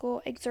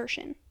physical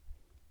exertion.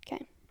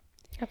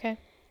 Okay.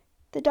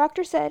 The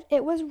doctor said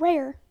it was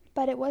rare,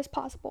 but it was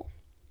possible.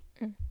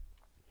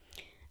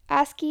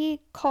 Askey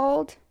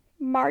called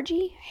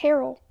Margie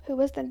Harrell, who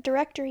was the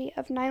director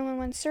of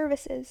 911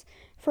 services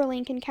for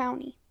Lincoln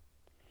County.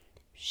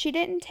 She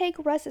didn't take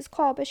Russ's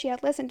call, but she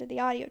had listened to the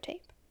audio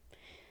tape.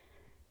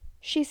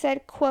 She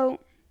said, quote,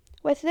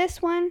 with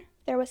this one,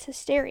 there was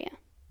hysteria.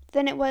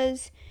 Then it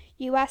was,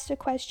 you asked a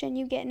question,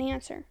 you get an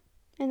answer.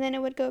 And then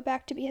it would go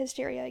back to be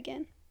hysteria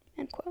again,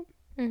 end quote.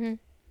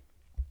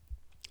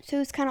 So it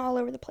was kind of all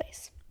over the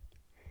place.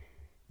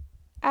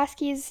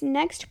 Askey's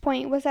next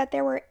point was that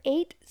there were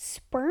 8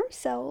 sperm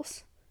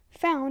cells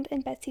found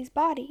in Betsy's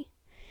body.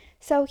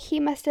 So he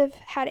must have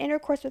had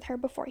intercourse with her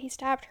before he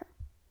stabbed her.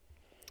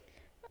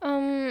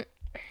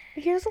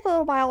 Here's a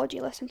little biology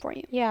lesson for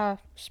you. Yeah,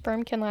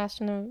 sperm can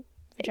last in the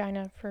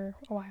vagina for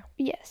a while.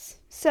 Yes.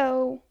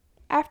 So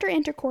after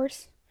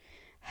intercourse,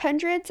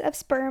 hundreds of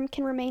sperm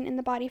can remain in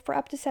the body for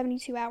up to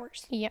 72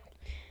 hours. Yeah.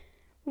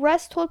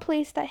 Russ told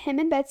police that him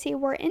and Betsy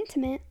were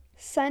intimate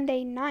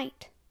Sunday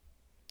night.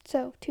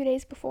 So 2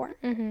 days before.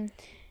 Mm-hmm.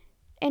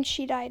 And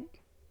she died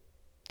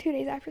 2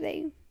 days after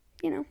they,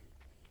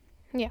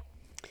 Yeah.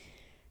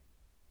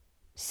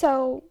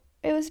 So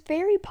it was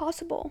very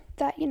possible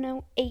that,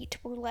 8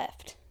 were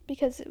left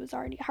because it was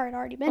had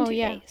already been 2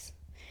 days.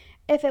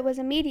 If it was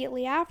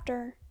immediately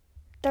after,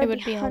 there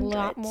would be hundreds. A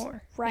lot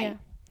more. Right.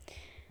 Yeah.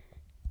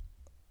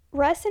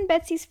 Russ and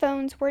Betsy's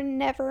phones were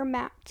never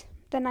mapped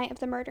the night of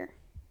the murder,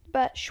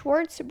 but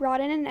Schwartz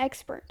brought in an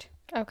expert.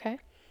 Okay.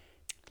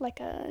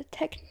 Like a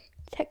tech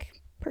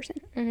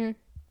person.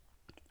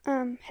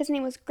 Mm-hmm. His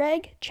name was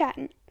Greg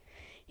Chatton.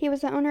 He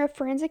was the owner of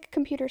Forensic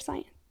Computer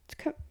Service.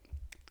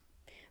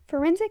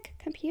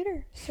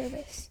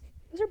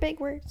 Those are big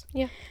words.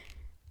 Yeah.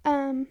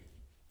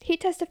 He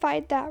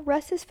testified that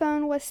Russ's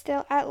phone was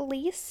still at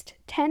least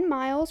 10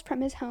 miles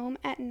from his home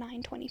at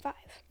 9:25.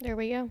 There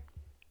we go.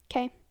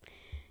 Okay.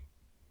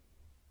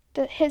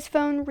 His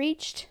phone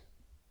reached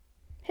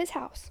his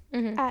house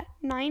at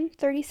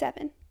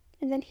 9:37,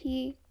 and then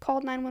he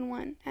called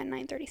 911 at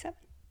 9:37.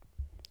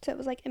 So it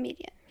was like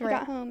immediate. He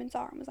got home and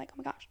saw her and was like, oh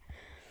my gosh.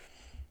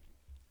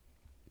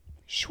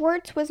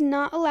 Schwartz was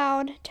not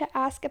allowed to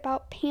ask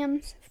about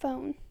Pam's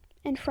phone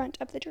in front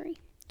of the jury.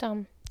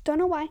 Dumb. Don't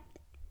know why.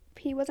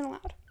 He wasn't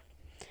allowed.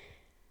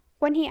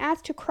 When he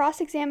asked to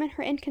cross-examine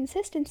her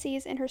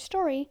inconsistencies in her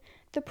story,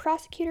 the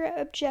prosecutor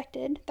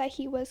objected that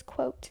he was,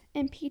 quote,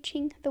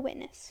 impeaching the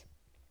witness.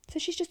 So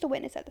she's just a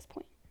witness at this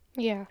point.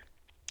 Yeah.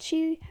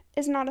 She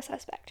is not a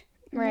suspect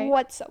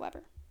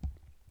whatsoever.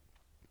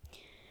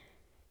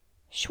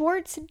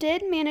 Schwartz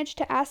did manage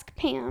to ask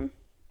Pam,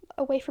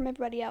 away from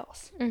everybody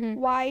else,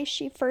 why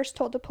she first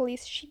told the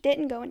police she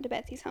didn't go into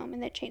Betsy's home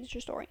and that changed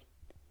her story.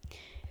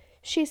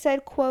 She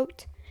said,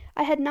 quote,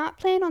 I had not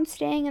planned on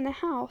staying in the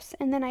house,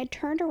 and then I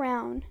turned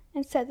around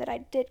and said that I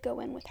did go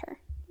in with her,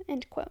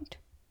 end quote.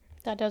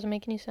 That doesn't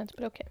make any sense,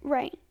 but okay.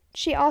 Right.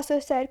 She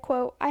also said,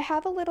 quote, I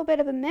have a little bit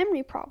of a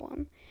memory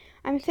problem.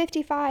 I'm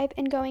 55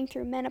 and going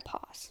through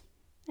menopause,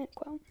 end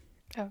quote.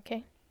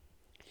 Okay.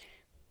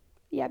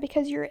 Yeah,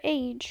 because your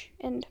age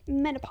and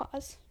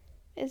menopause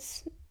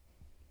is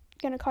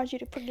going to cause you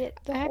to forget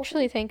the whole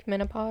actually thing. think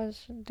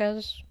menopause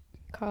does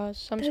cause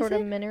some sort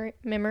of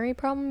memory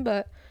problem,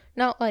 but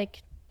not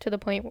like to the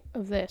point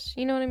of this.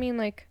 You know what I mean?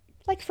 Like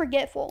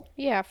forgetful.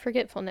 Yeah,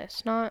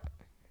 forgetfulness, not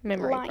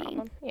memory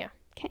problem. Yeah.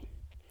 Okay.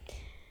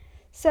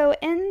 So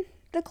in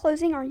the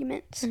closing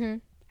argument,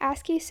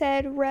 Askey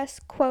said Russ,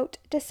 quote,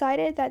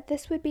 decided that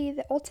this would be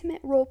the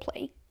ultimate role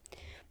play.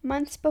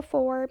 Months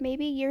before,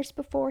 maybe years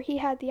before, he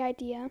had the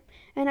idea,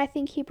 and I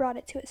think he brought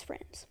it to his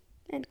friends,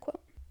 end quote.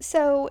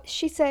 So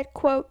she said,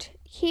 quote,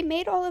 he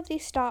made all of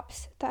these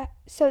stops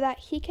so that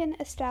he can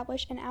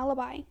establish an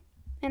alibi.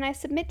 And I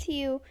submit to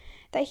you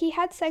that he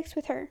had sex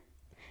with her,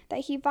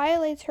 that he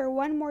violates her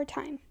one more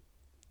time,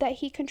 that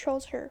he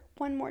controls her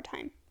one more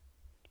time,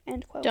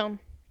 end quote. Dumb.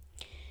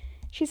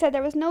 She said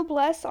there was no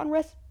blood on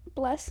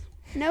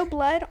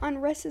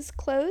Russ's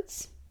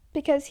clothes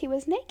because he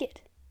was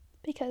naked,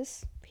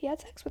 because he had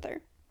sex with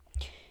her.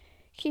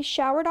 He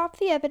showered off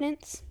the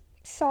evidence,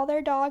 saw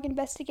their dog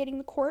investigating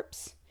the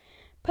corpse,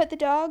 put the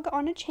dog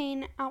on a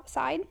chain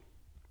outside,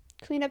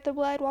 cleaned up the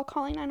blood while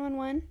calling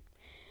 911,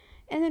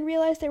 and then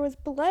realized there was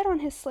blood on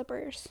his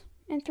slippers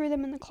and threw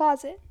them in the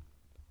closet.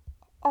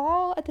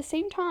 All at the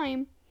same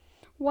time,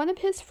 one of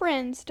his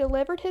friends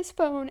delivered his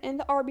phone and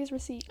the Arby's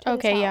receipt to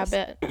his house.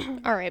 Yeah, bet.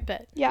 All right,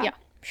 bet. Yeah,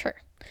 sure.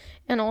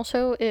 And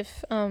also,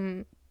 if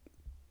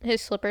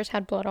his slippers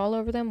had blood all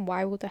over them,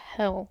 why the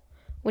hell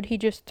would he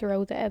just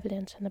throw the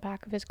evidence in the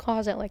back of his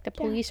closet? Like, the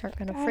police aren't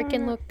going to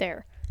freaking look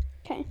there.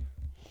 Okay.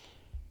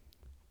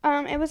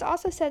 It was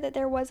also said that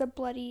there was a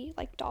bloody,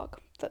 dog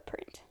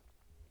footprint.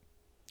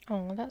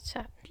 Oh, that's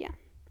sad. Yeah.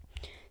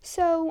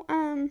 So,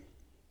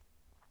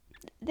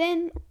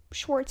 then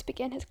Schwartz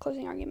began his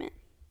closing argument.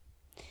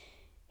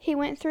 He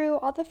went through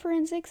all the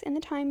forensics and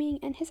the timing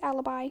and his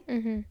alibi.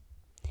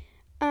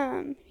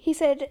 He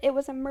said it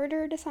was a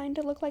murder designed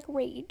to look like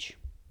rage.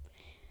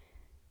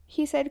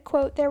 He said,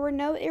 quote, there were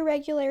no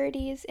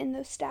irregularities in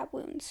those stab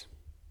wounds.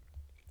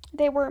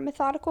 They were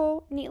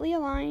methodical, neatly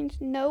aligned,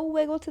 no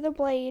wiggle to the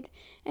blade,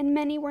 and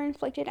many were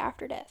inflicted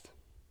after death.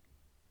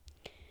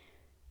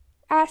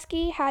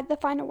 Askey had the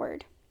final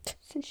word,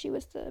 since she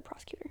was the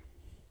prosecutor.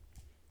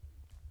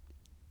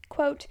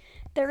 Quote,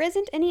 there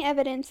isn't any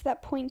evidence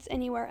that points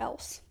anywhere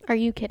else. Are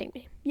you kidding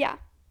me? Yeah.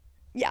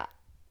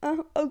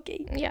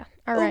 Okay. Yeah,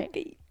 all right.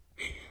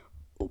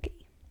 Okay.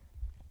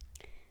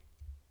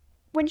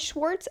 When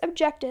Schwartz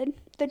objected,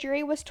 the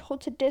jury was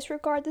told to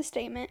disregard the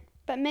statement,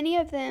 but many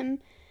of them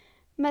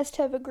must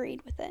have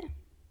agreed with it.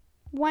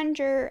 One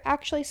juror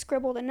actually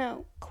scribbled a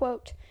note,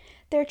 quote,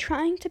 "They're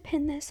trying to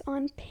pin this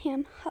on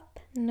Pam Hupp."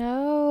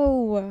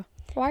 No.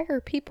 Why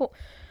are people...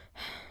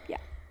 Yeah.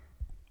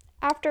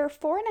 After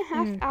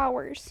 4.5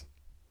 hours,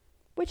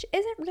 which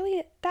isn't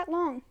really that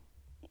long,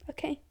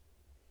 okay?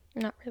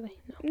 Not really,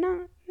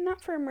 no.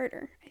 Not for a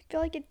murder. I feel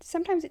like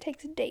sometimes it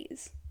takes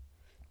days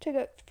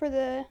for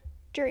the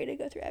jury to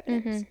go through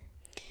evidence.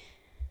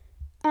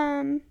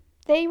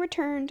 They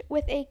returned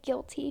with a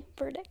guilty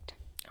verdict.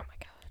 Oh my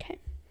god. Okay.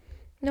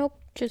 Nope,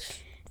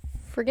 just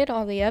forget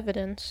all the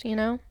evidence, you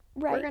know?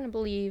 Right. We're gonna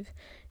believe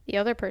the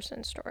other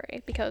person's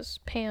story because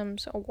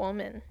Pam's a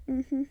woman.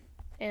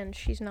 And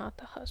she's not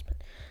the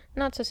husband.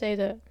 Not to say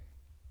that...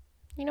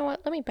 You know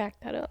what? Let me back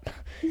that up.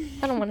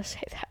 I don't want to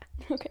say that.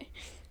 Okay.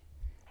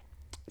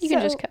 You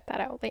can just cut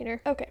that out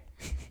later. Okay.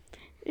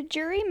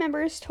 Jury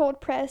members told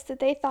press that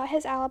they thought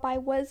his alibi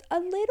was a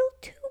little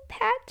too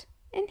pat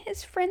and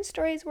his friend's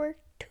stories were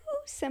too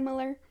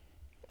similar.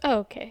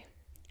 Okay.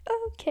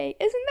 Okay.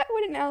 Isn't that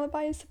what an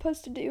alibi is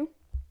supposed to do?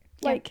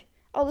 Yeah. Like,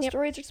 all the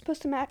stories are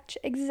supposed to match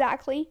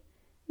exactly.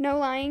 No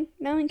lying,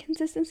 no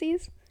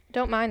inconsistencies.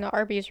 Don't mind the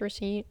Arby's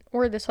receipt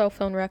or the cell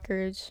phone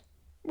records.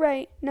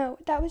 Right. No,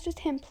 that was just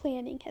him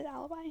planning his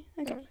alibi.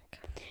 Okay. Oh my god.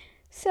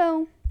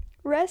 So,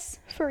 Russ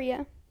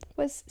Faria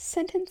was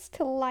sentenced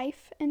to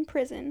life in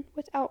prison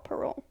without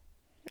parole.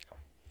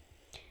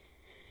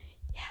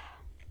 Yeah.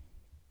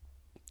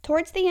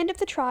 Towards the end of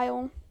the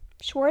trial,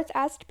 Schwartz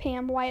asked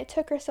Pam why it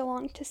took her so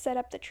long to set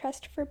up the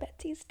trust for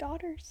Betsy's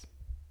daughters.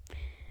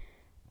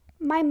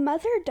 "My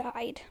mother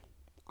died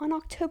on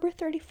October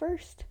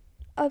 31st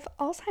of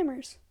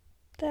Alzheimer's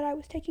that I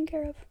was taking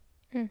care of."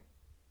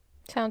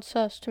 Sounds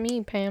sus to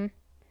me, Pam.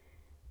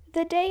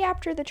 The day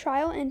after the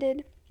trial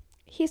ended,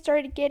 he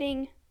started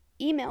getting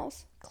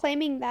emails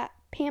claiming that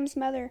Pam's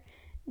mother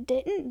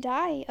didn't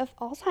die of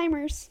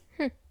Alzheimer's.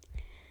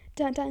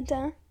 Dun dun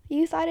dun.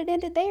 You thought it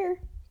ended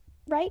there,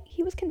 right?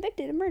 He was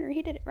convicted of murder.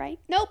 He did it, right?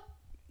 Nope.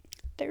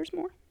 There's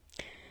more.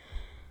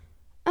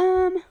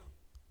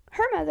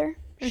 Her mother,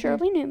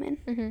 Shirley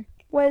Newman,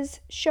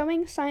 was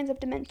showing signs of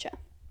dementia.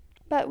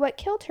 But what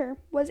killed her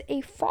was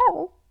a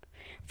fall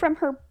from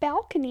her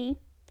balcony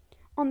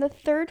on the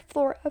 3rd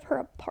floor of her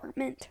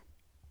apartment.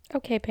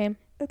 Okay, Pam.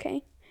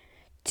 Okay.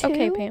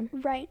 Okay, Pam.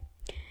 Right.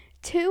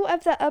 2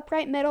 of the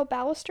upright metal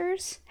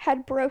balusters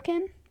had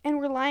broken and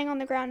were lying on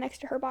the ground next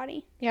to her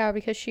body. Yeah,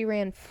 because she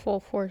ran full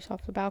force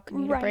off the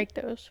balcony to break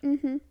those.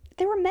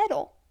 They were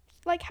metal.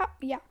 Like how?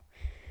 Yeah.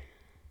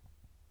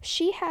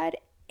 She had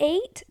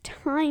 8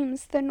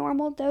 times the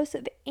normal dose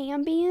of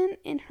Ambien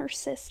in her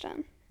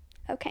system.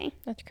 Okay.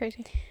 That's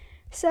crazy.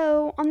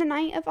 So, on the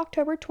night of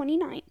October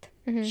 29th,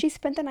 she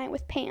spent the night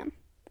with Pam.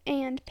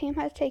 And Pam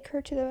had to take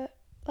her to the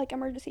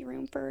emergency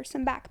room for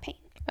some back pain.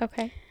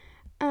 Okay.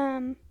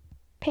 Pam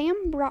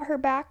brought her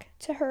back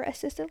to her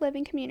assisted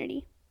living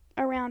community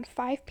around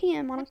 5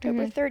 p.m. on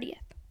October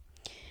 30th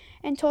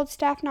and told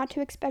staff not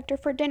to expect her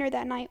for dinner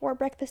that night or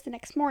breakfast the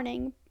next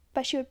morning,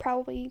 but she would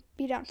probably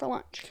be down for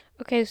lunch.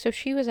 Okay, so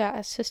she was at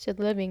assisted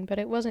living, but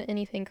it wasn't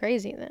anything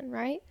crazy then,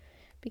 right?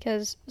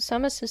 Because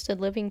some assisted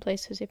living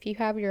places, if you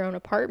have your own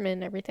apartment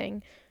and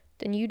everything,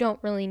 then you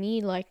don't really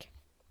need,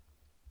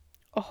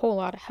 a whole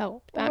lot of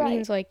help. That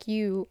means, there's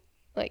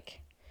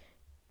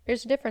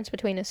a difference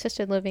between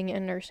assisted living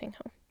and nursing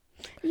home.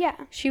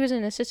 Yeah. She was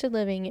in assisted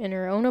living in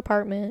her own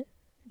apartment,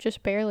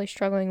 just barely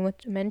struggling with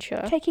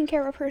dementia. Taking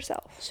care of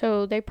herself.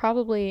 So the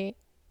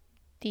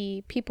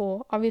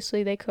people,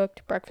 obviously they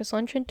cooked breakfast,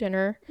 lunch, and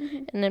dinner,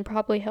 and then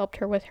probably helped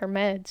her with her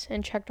meds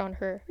and checked on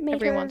her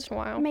every once in a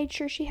while. Made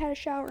sure she had a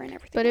shower and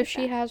everything. But if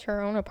she has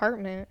her own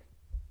apartment,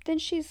 then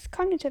she's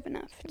cognitive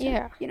enough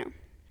to,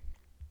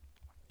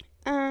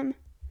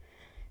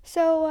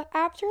 So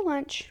after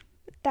lunch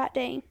that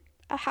day,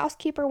 a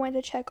housekeeper went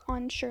to check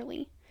on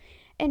Shirley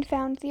and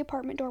found the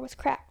apartment door was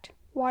cracked.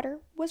 Water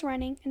was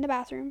running in the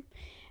bathroom,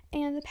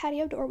 and the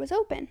patio door was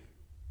open.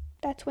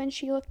 That's when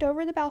she looked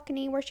over the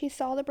balcony where she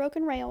saw the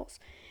broken rails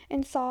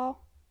and saw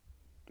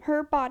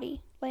her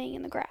body laying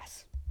in the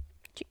grass.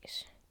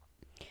 Jeez.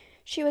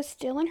 She was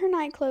still in her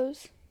night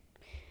clothes.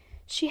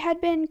 She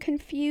had been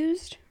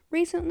confused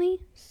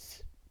recently,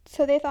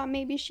 so they thought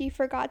maybe she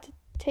forgot to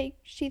take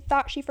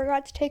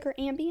her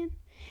Ambien.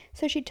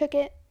 So she took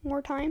it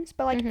more times,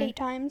 but 8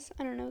 times.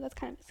 I don't know, that's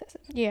kind of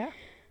excessive. Yeah.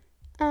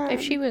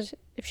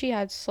 If she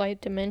had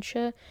slight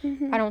dementia,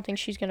 I don't think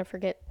she's going to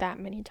forget that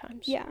many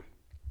times. Yeah.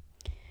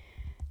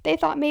 They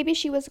thought maybe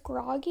she was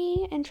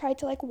groggy and tried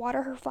to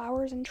water her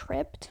flowers and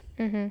tripped.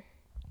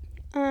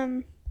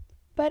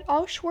 But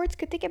all Schwartz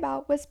could think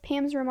about was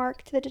Pam's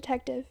remark to the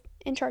detective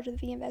in charge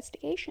of the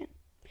investigation.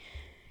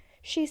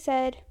 She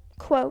said,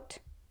 quote,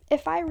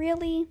 "If I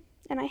really,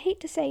 and I hate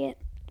to say it,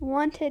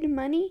 wanted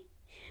money,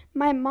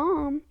 my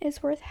mom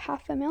is worth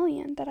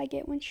 $500,000 that I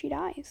get when she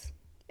dies.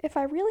 If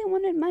I really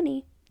wanted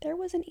money, there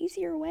was an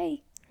easier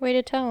way." Way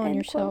to tell on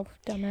yourself,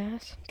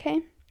 dumbass.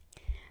 Okay.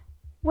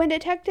 When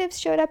detectives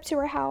showed up to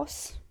her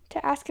house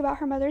to ask about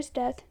her mother's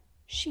death,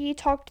 she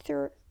talked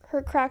through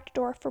her cracked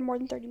door for more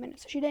than 30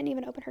 minutes. So she didn't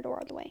even open her door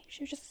all the way.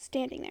 She was just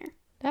standing there.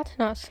 That's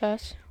not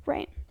sus.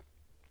 Right.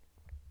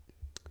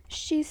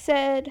 She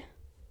said,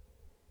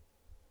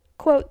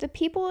 quote, "The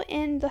people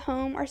in the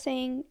home are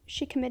saying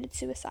she committed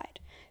suicide,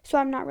 so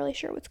I'm not really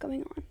sure what's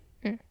going on."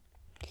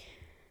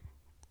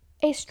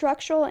 A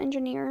structural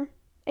engineer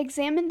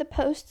examined the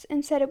posts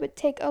and said it would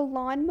take a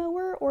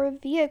lawnmower or a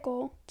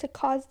vehicle to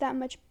cause that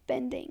much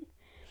bending.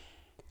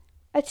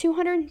 A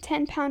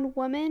 210-pound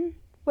woman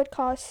would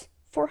cause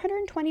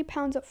 420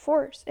 pounds of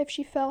force if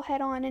she fell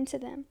head-on into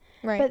them.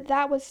 Right. But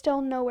that was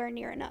still nowhere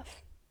near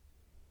enough.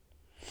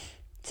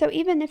 So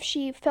even if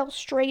she fell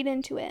straight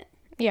into it,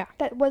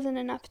 that wasn't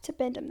enough to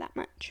bend them that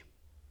much.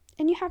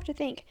 And you have to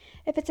think,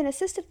 if it's an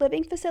assisted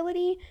living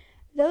facility,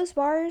 those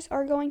bars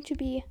are going to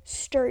be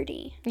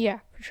sturdy. Yeah,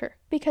 for sure.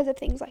 Because of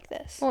things like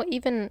this. Well,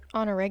 even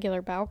on a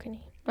regular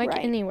balcony. Like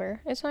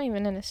anywhere. It's not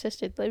even an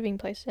assisted living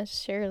place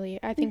necessarily.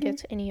 I think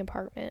it's any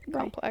apartment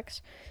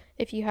complex.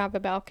 If you have a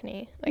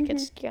balcony, like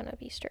it's gonna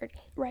be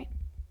sturdy. Right.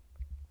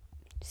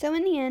 So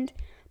in the end,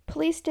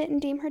 police didn't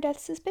deem her death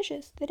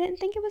suspicious. They didn't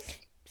think it was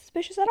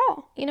suspicious at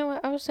all. You know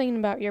what? I was thinking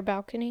about your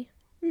balcony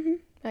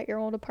at your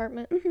old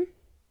apartment.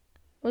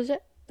 Was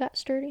it that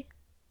sturdy?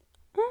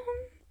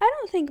 I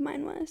don't think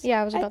mine was.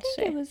 Yeah, I was about to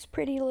say. I think it was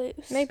pretty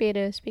loose. Maybe it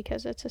is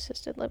because it's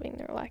assisted living.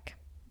 They're like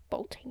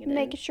bolting it in.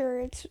 Making sure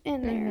it's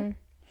in there.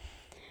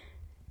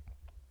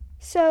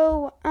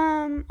 So,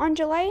 on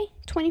July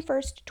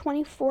 21st,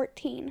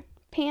 2014,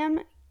 Pam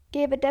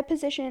gave a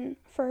deposition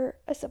for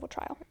a civil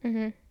trial.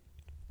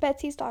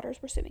 Betsy's daughters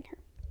were suing her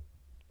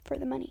for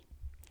the money.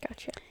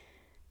 Gotcha.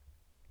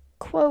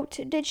 Quote,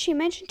 "Did she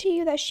mention to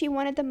you that she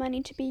wanted the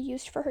money to be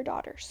used for her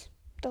daughters?"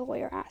 the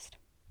lawyer asked.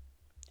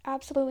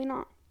 "Absolutely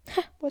not,"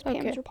 was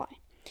Pam's reply.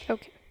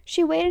 Okay.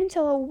 She waited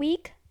until a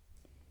week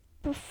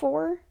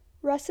before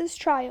Russ's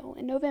trial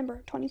in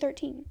November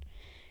 2013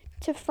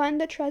 to fund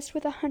the trust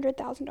with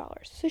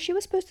 $100,000. So she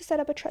was supposed to set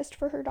up a trust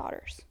for her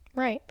daughters.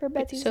 Right. For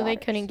Betsy's daughters. They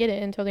couldn't get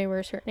it until they were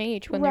a certain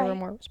age when they were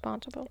more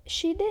responsible.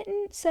 She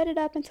didn't set it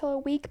up until a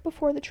week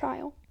before the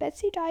trial.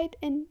 Betsy died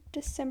in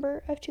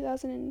December of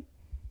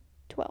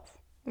 2012.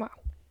 Wow.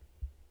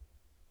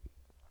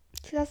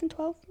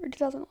 2012 or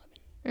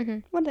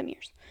 2011? One of them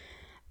years.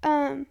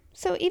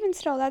 So even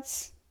still,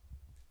 that's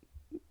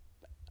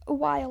a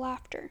while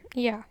after.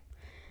 Yeah.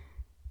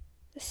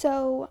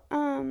 So,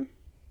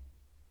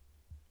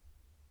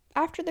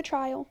 after the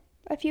trial,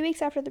 a few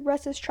weeks after the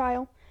Russ's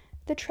trial,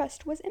 the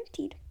trust was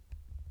emptied.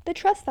 The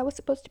trust that was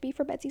supposed to be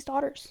for Betsy's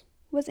daughters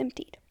was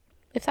emptied.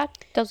 If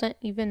that doesn't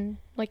even,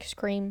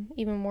 scream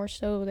even more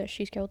so that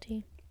she's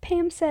guilty.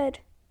 Pam said,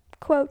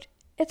 quote,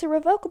 "It's a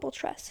revocable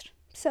trust,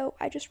 so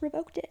I just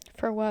revoked it."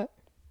 For what?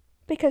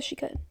 Because she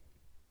could.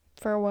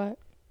 For what?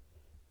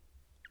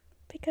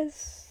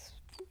 Because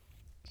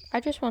I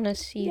just want to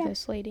see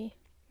this lady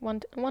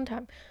one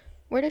time.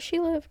 Where does she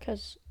live?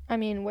 Because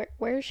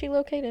where is she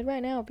located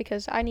right now?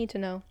 Because I need to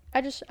know.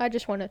 I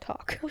just want to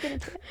talk. We'll get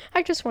into it.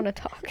 I just want to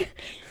talk.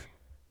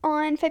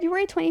 On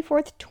February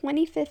 24th,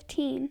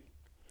 2015,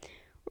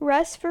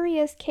 Russ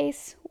Faria's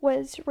case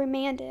was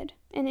remanded,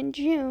 and in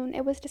June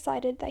it was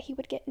decided that he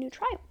would get a new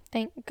trial.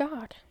 Thank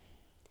God.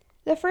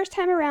 The first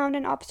time around,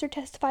 an officer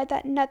testified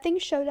that nothing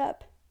showed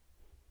up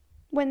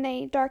when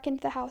they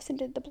darkened the house and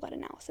did the blood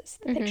analysis,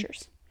 the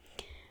pictures.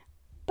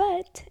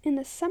 But in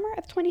the summer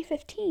of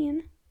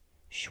 2015,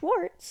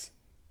 Schwartz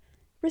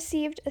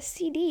received a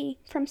CD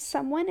from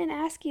someone in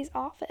Askey's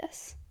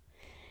office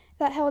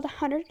that held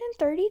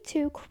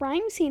 132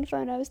 crime scene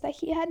photos that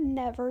he had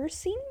never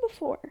seen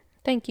before.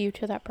 Thank you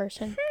to that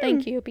person.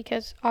 Thank you,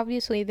 because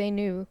obviously they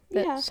knew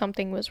that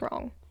something was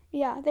wrong.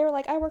 Yeah, they were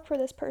like, I work for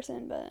this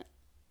person, but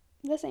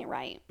this ain't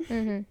right.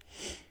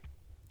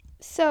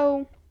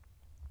 So,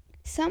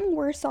 some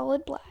were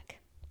solid black,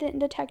 didn't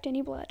detect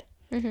any blood.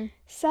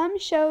 Some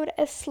showed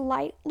a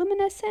slight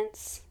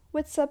luminescence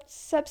with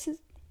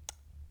substances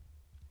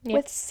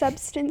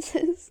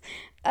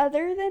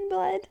other than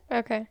blood.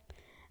 Okay.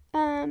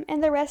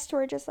 And the rest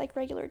were just like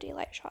regular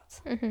daylight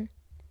shots.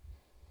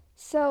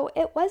 So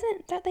it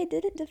wasn't that they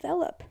didn't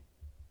develop.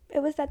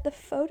 It was that the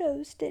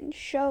photos didn't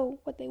show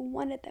what they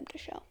wanted them to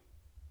show.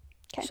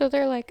 Okay. So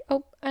they're like,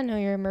 oh, I know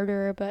you're a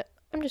murderer, but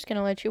I'm just going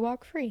to let you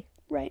walk free.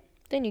 Right.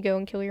 Then you go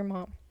and kill your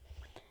mom.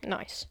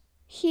 Nice.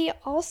 He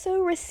also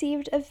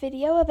received a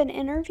video of an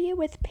interview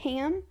with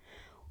Pam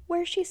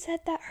where she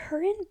said that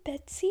her and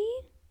Betsy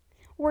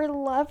were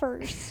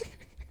lovers.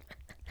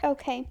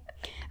 Okay.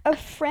 A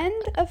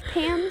friend of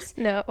Pam's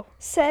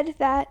said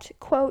that,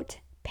 quote,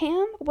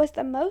 "Pam was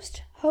the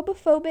most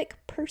homophobic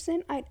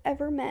person I'd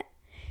ever met.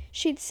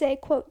 She'd say,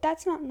 quote,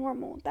 'That's not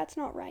normal. That's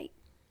not right.'"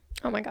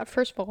 Oh my God.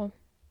 First of all,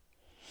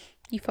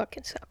 you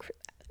fucking suck for that.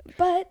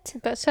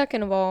 But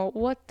second of all,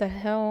 what the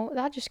hell?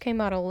 That just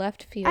came out of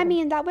left field. I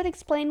mean, that would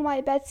explain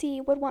why Betsy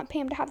would want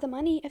Pam to have the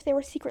money if they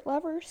were secret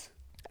lovers.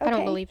 Okay. I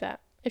don't believe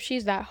that. If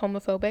she's that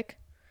homophobic,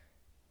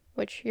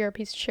 which you're a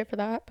piece of shit for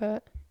that,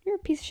 but... You're a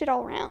piece of shit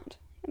all around.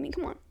 I mean,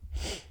 come on.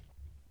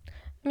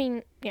 I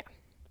mean, yeah.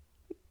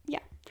 Yeah.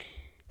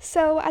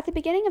 So, at the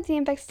beginning of the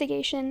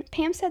investigation,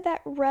 Pam said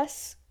that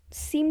Russ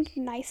seemed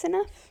nice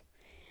enough,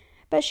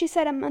 But she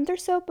said a month or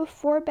so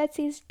before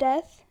Betsy's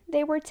death,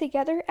 they were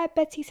together at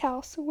Betsy's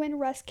house when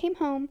Russ came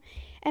home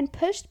and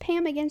pushed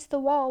Pam against the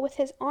wall with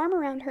his arm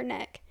around her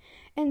neck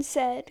and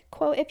said,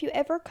 quote, "If you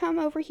ever come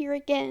over here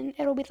again,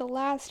 it'll be the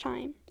last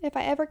time. If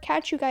I ever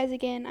catch you guys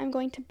again, I'm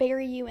going to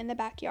bury you in the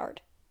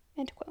backyard."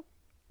 End quote.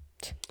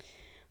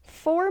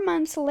 4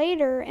 months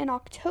later, in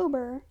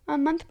October, a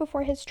month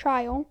before his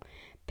trial,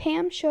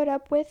 Pam showed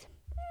up with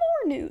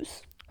more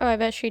news. Oh, I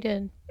bet she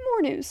did.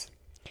 More news.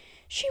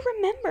 She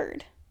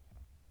remembered.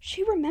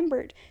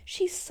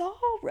 She saw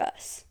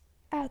Russ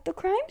at the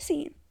crime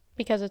scene.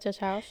 Because it's his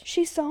house?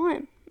 She saw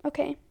him.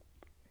 Okay.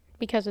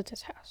 Because it's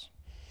his house.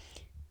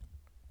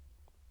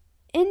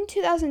 In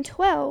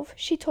 2012,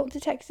 she told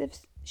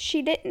detectives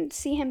she didn't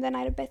see him the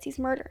night of Betsy's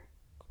murder.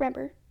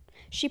 Remember?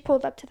 She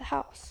pulled up to the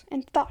house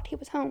and thought he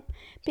was home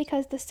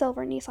because the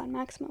silver Nissan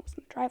Maxima was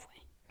in the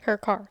driveway. Her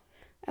car.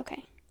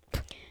 Okay.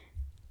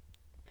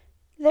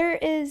 There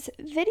is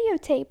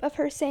videotape of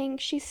her saying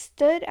she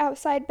stood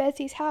outside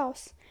Betsy's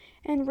house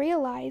and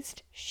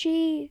realized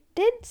she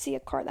did see a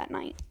car that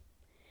night.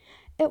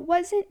 It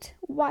wasn't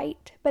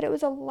white, but it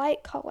was a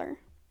light color.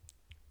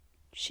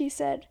 She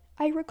said,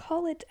 "I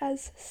recall it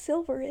as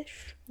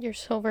silverish." Your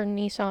silver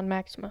Nissan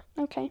Maxima.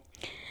 Okay.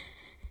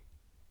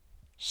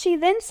 She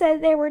then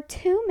said there were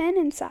 2 men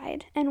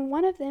inside, and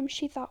one of them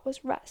she thought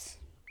was Russ.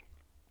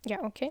 Yeah,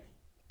 okay.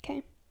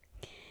 Okay.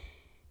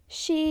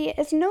 She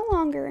is no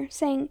longer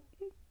saying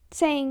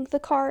the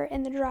car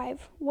in the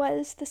drive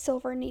was the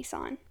silver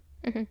Nissan.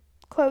 Mm-hmm.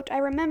 Quote, "I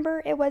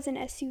remember it was an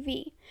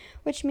SUV,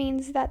 which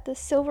means that the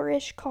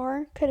silverish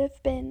car could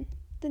have been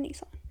the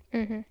Nissan."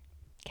 Mm-hmm.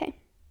 Okay.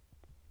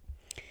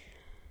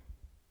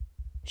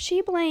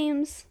 She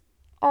blames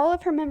all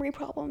of her memory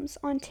problems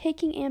on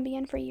taking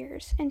Ambien for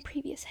years and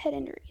previous head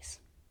injuries.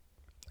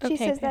 She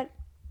says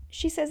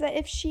that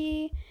if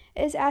she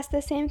is asked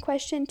the same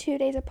question 2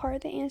 days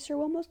apart, the answer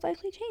will most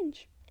likely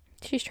change.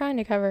 She's trying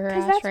to cover her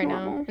ass right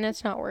now, and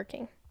it's not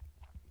working.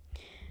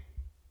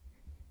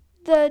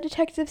 The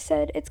detective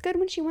said it's good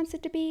when she wants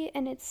it to be,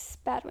 and it's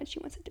bad when she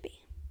wants it to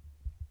be.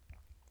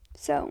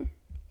 So,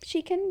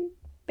 she can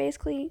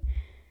basically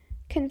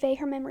convey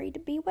her memory to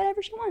be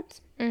whatever she wants.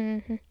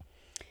 Mm-hmm.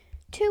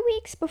 2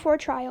 weeks before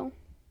trial,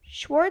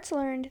 Schwartz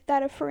learned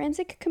that a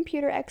forensic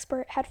computer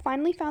expert had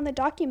finally found the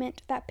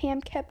document that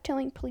Pam kept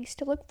telling police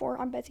to look for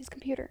on Betsy's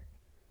computer.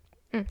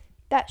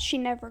 That she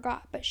never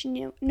got, but she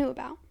knew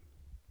about.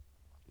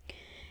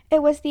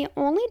 It was the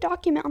only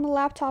document on the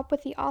laptop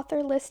with the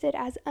author listed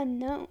as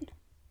unknown.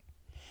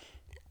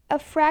 A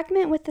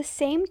fragment with the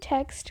same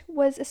text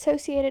was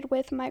associated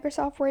with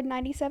Microsoft Word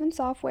 97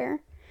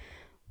 software,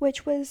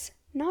 which was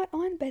not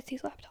on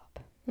Betsy's laptop.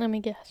 Let me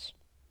guess.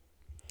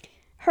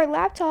 Her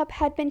laptop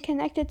had been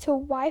connected to a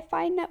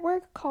Wi-Fi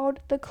network called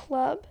The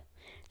Club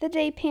the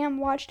day Pam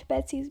watched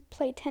Betsy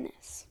play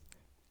tennis.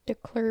 The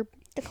club.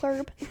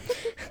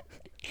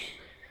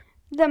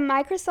 The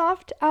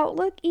Microsoft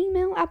Outlook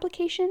email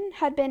application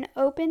had been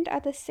opened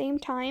at the same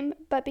time,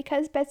 but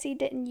because Betsy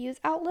didn't use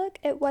Outlook,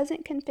 it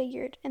wasn't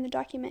configured and the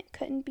document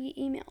couldn't be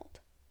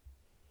emailed.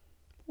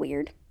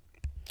 Weird.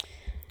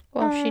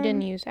 Well, if she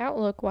didn't use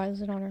Outlook, why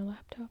is it on her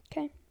laptop?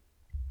 Okay.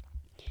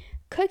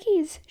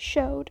 Cookies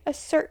showed a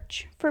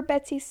search for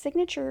Betsy's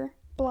signature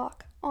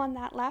block on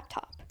that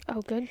laptop.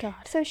 Oh, good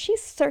God. So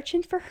she's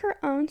searching for her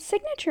own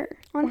signature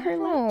on her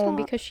laptop.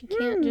 Because she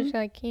can't just,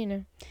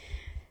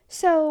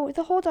 So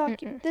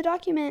the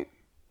document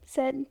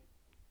said,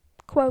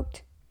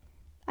 quote,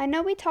 "I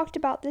know we talked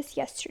about this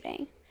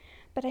yesterday,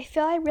 but I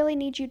feel I really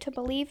need you to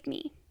believe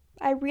me.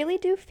 I really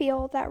do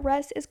feel that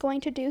Russ is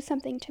going to do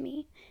something to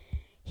me.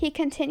 He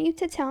continued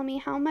to tell me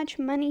how much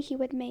money he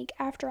would make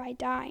after I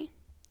die.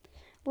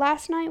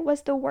 Last night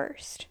was the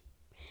worst.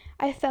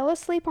 I fell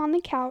asleep on the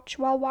couch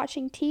while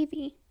watching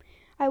TV.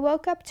 I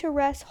woke up to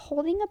Russ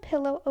holding a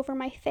pillow over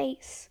my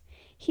face.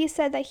 He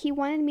said that he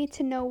wanted me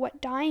to know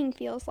what dying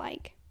feels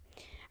like.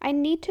 I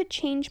need to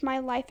change my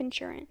life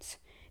insurance.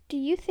 Do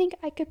you think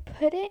I could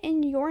put it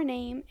in your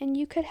name and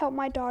you could help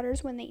my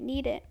daughters when they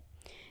need it?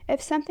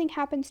 If something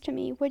happens to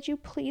me, would you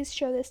please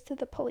show this to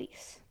the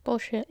police?"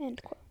 Bullshit.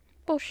 End quote.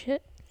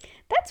 Bullshit.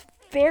 That's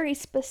very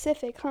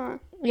specific, huh?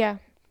 Yeah.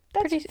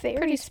 That's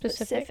pretty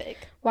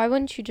specific. Why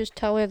wouldn't you just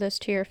tell her this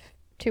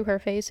to her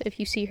face if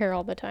you see her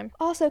all the time?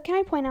 Also, can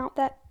I point out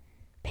that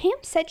Pam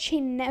said she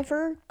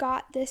never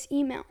got this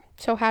email.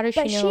 So how does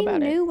she know about it?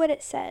 But she knew what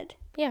it said.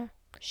 Yeah.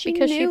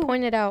 Because she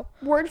pointed out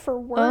word for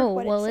word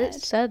what it said.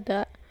 It said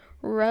that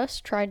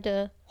Russ tried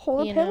to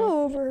hold a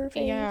pillow over her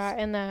face. Yeah,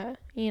 and that,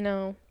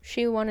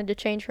 she wanted to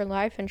change her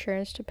life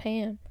insurance to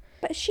Pam.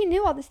 But she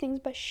knew all these things,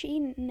 but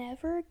she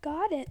never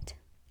got it.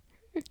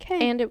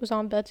 Okay. And it was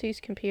on Betsy's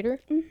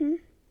computer? Mm-hmm.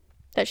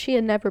 That she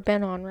had never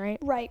been on, right?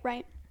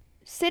 Right.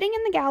 Sitting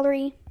in the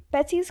gallery,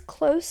 Betsy's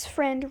close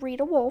friend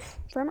Rita Wolf,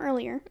 from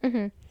earlier,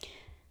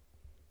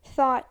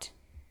 thought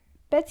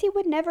Betsy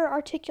would never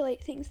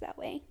articulate things that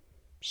way.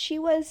 She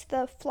was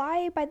the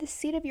fly by the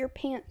seat of your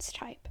pants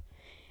type.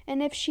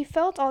 And if she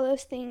felt all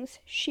those things,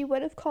 she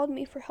would have called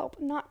me for help,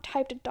 not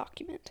typed a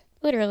document.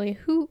 Literally,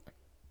 who?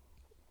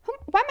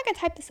 Why am I going to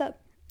type this up?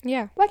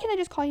 Yeah. Why can't I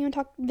just call you and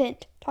talk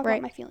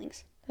about my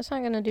feelings? That's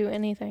not going to do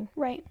anything.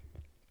 Right.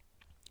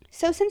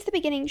 So since the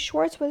beginning,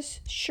 Schwartz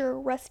was sure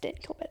Russ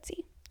didn't kill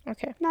Betsy.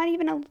 Okay.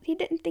 He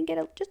didn't think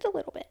it just a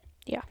little bit.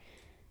 Yeah.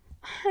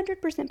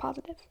 100%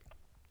 positive.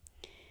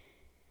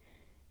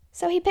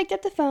 So he picked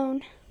up the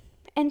phone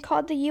and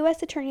called the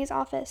U.S. Attorney's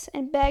office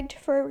and begged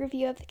for a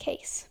review of the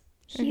case.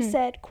 He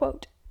said,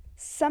 quote,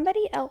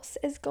 "Somebody else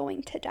is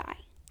going to die."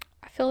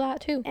 I feel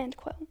that too. End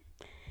quote.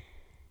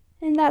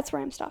 And that's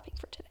where I'm stopping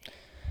for today.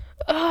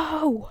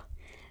 Oh!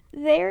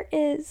 There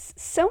is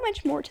so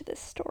much more to this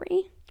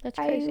story. That's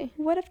crazy.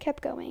 I would have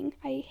kept going.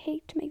 I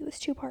hate to make this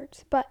 2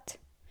 parts, but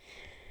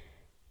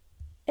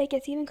it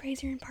gets even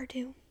crazier in part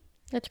 2.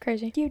 That's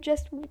crazy. You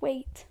just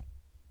wait.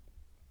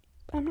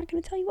 I'm not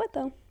going to tell you what,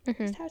 though.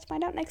 Just have to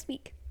find out next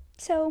week.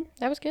 So.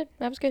 That was good.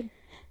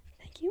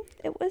 Thank you.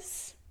 It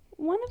was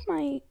one of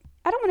my,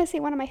 I don't want to say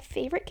one of my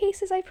favorite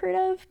cases I've heard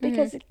of,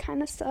 because it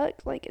kind of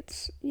sucked. Like,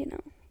 it's,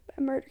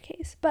 a murder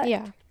case. But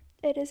yeah,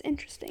 it is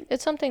interesting.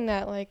 It's something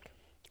that, like,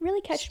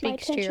 really catch my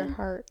attention. Speaks to your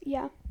heart.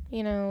 Yeah.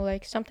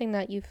 Like, something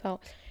that you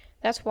felt.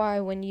 That's why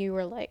when you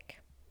were like,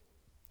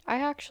 I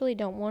actually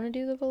don't want to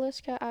do the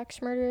Villisca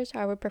axe murders.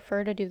 I would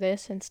prefer to do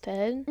this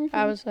instead.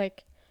 I was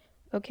like,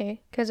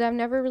 okay. Because I've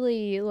never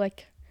really,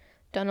 like,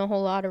 done a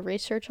whole lot of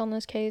research on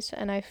this case.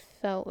 And I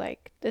felt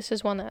like this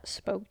is one that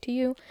spoke to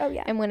you. Oh,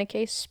 yeah. And when a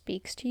case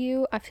speaks to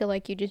you, I feel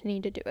like you just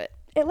need to do it.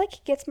 It,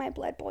 like, gets my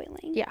blood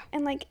boiling. Yeah.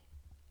 And, like,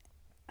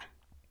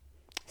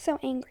 so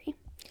angry.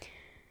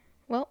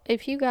 Well,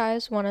 if you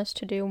guys want us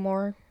to do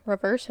more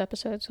reverse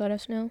episodes, let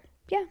us know.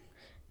 Yeah.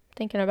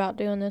 Thinking about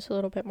doing this a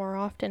little bit more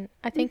often.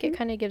 I think it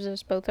kind of gives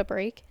us both a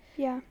break.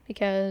 Yeah.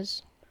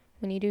 Because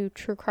when you do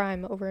true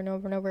crime over and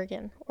over and over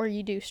again, or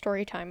you do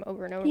story time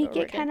over and over and over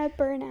you again, get kind of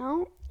burnt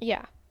out.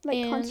 Yeah. Like,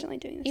 and constantly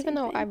doing the same thing. even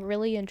though I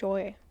really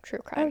enjoy true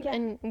crime,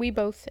 and we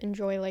both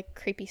enjoy, like,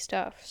 creepy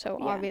stuff, so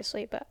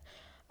obviously, but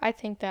I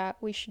think that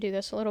we should do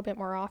this a little bit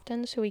more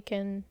often so we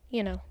can,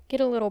 get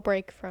a little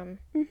break from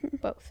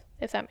both,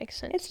 if that makes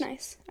sense. It's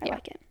nice. I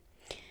like it.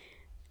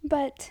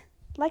 But,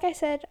 like I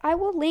said, I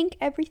will link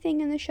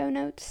everything in the show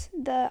notes.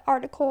 The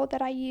article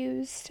that I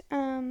used,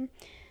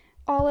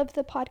 all of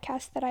the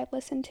podcasts that I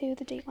listened to,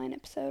 the Dateline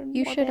episode,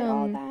 you should,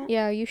 all that.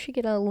 Yeah, you should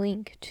get a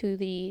link to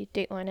the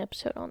Dateline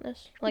episode on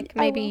this. Like,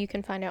 maybe you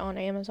can find it on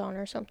Amazon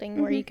or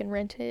something, where you can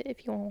rent it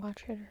if you want to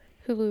watch it,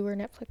 or Hulu or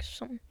Netflix or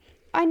something.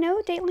 I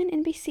know Dateline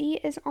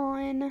NBC is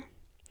on,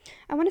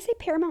 I want to say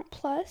Paramount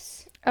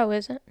Plus. Oh,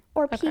 is it?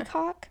 Or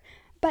Peacock,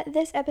 but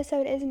this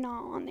episode is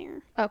not on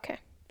there. Okay.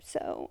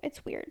 So,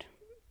 it's weird.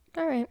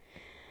 All right.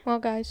 Well,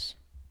 guys,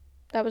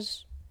 that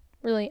was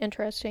really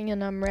interesting,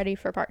 and I'm ready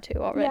for part 2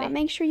 already. Yeah,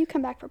 make sure you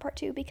come back for part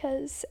 2,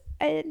 because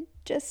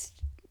it's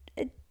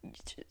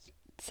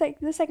like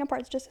the second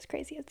part's just as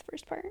crazy as the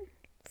first part.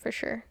 For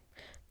sure.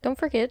 Don't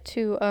forget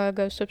to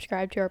go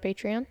subscribe to our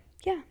Patreon.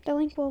 Yeah, the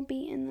link will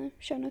be in the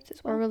show notes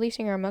as well. We're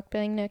releasing our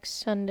mukbang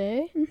next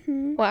Sunday.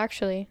 Well,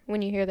 actually,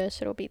 when you hear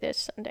this, it'll be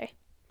this Sunday.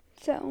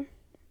 So,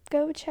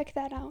 go check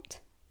that out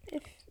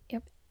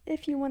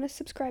if you want to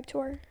subscribe to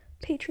our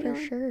Patreon.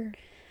 For sure.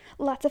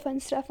 Lots of fun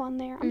stuff on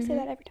there. I'm going to say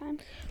that every time.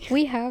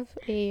 We have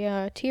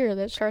a tier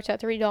that starts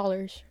at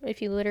 $3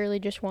 if you literally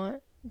just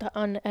want the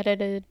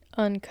unedited,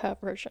 uncut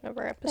version of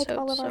our episodes. Like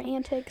all of our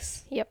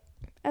antics. Yep.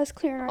 Us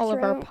clearing our all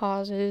throat. All of our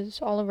pauses,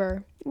 all of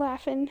our...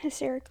 laughing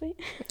hysterically.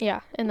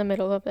 Yeah, in the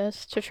middle of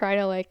this to try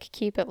to, like,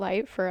 keep it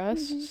light for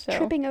us. So.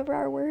 Tripping over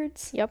our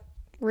words. Yep.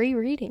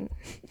 Rereading.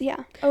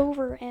 Yeah,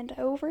 over and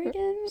over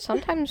again.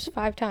 Sometimes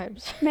 5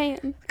 times.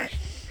 Man.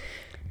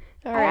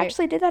 I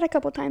actually did that a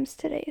couple times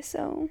today,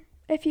 so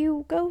if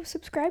you go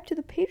subscribe to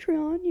the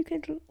Patreon, you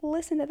could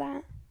listen to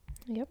that.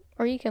 Yep.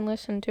 Or you can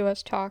listen to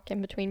us talk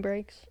in between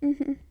breaks.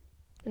 And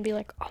be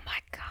like, oh my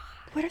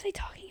god. What are they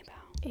talking about?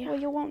 Yeah. Well,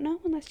 you won't know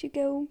unless you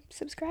go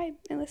subscribe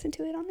and listen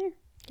to it on there.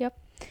 Yep.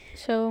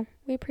 So,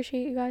 we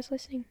appreciate you guys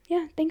listening.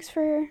 Yeah, thanks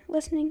for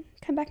listening.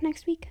 Come back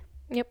next week.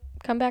 Yep.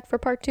 Come back for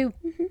part 2.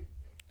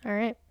 All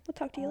right. We'll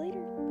talk to you later.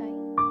 Bye.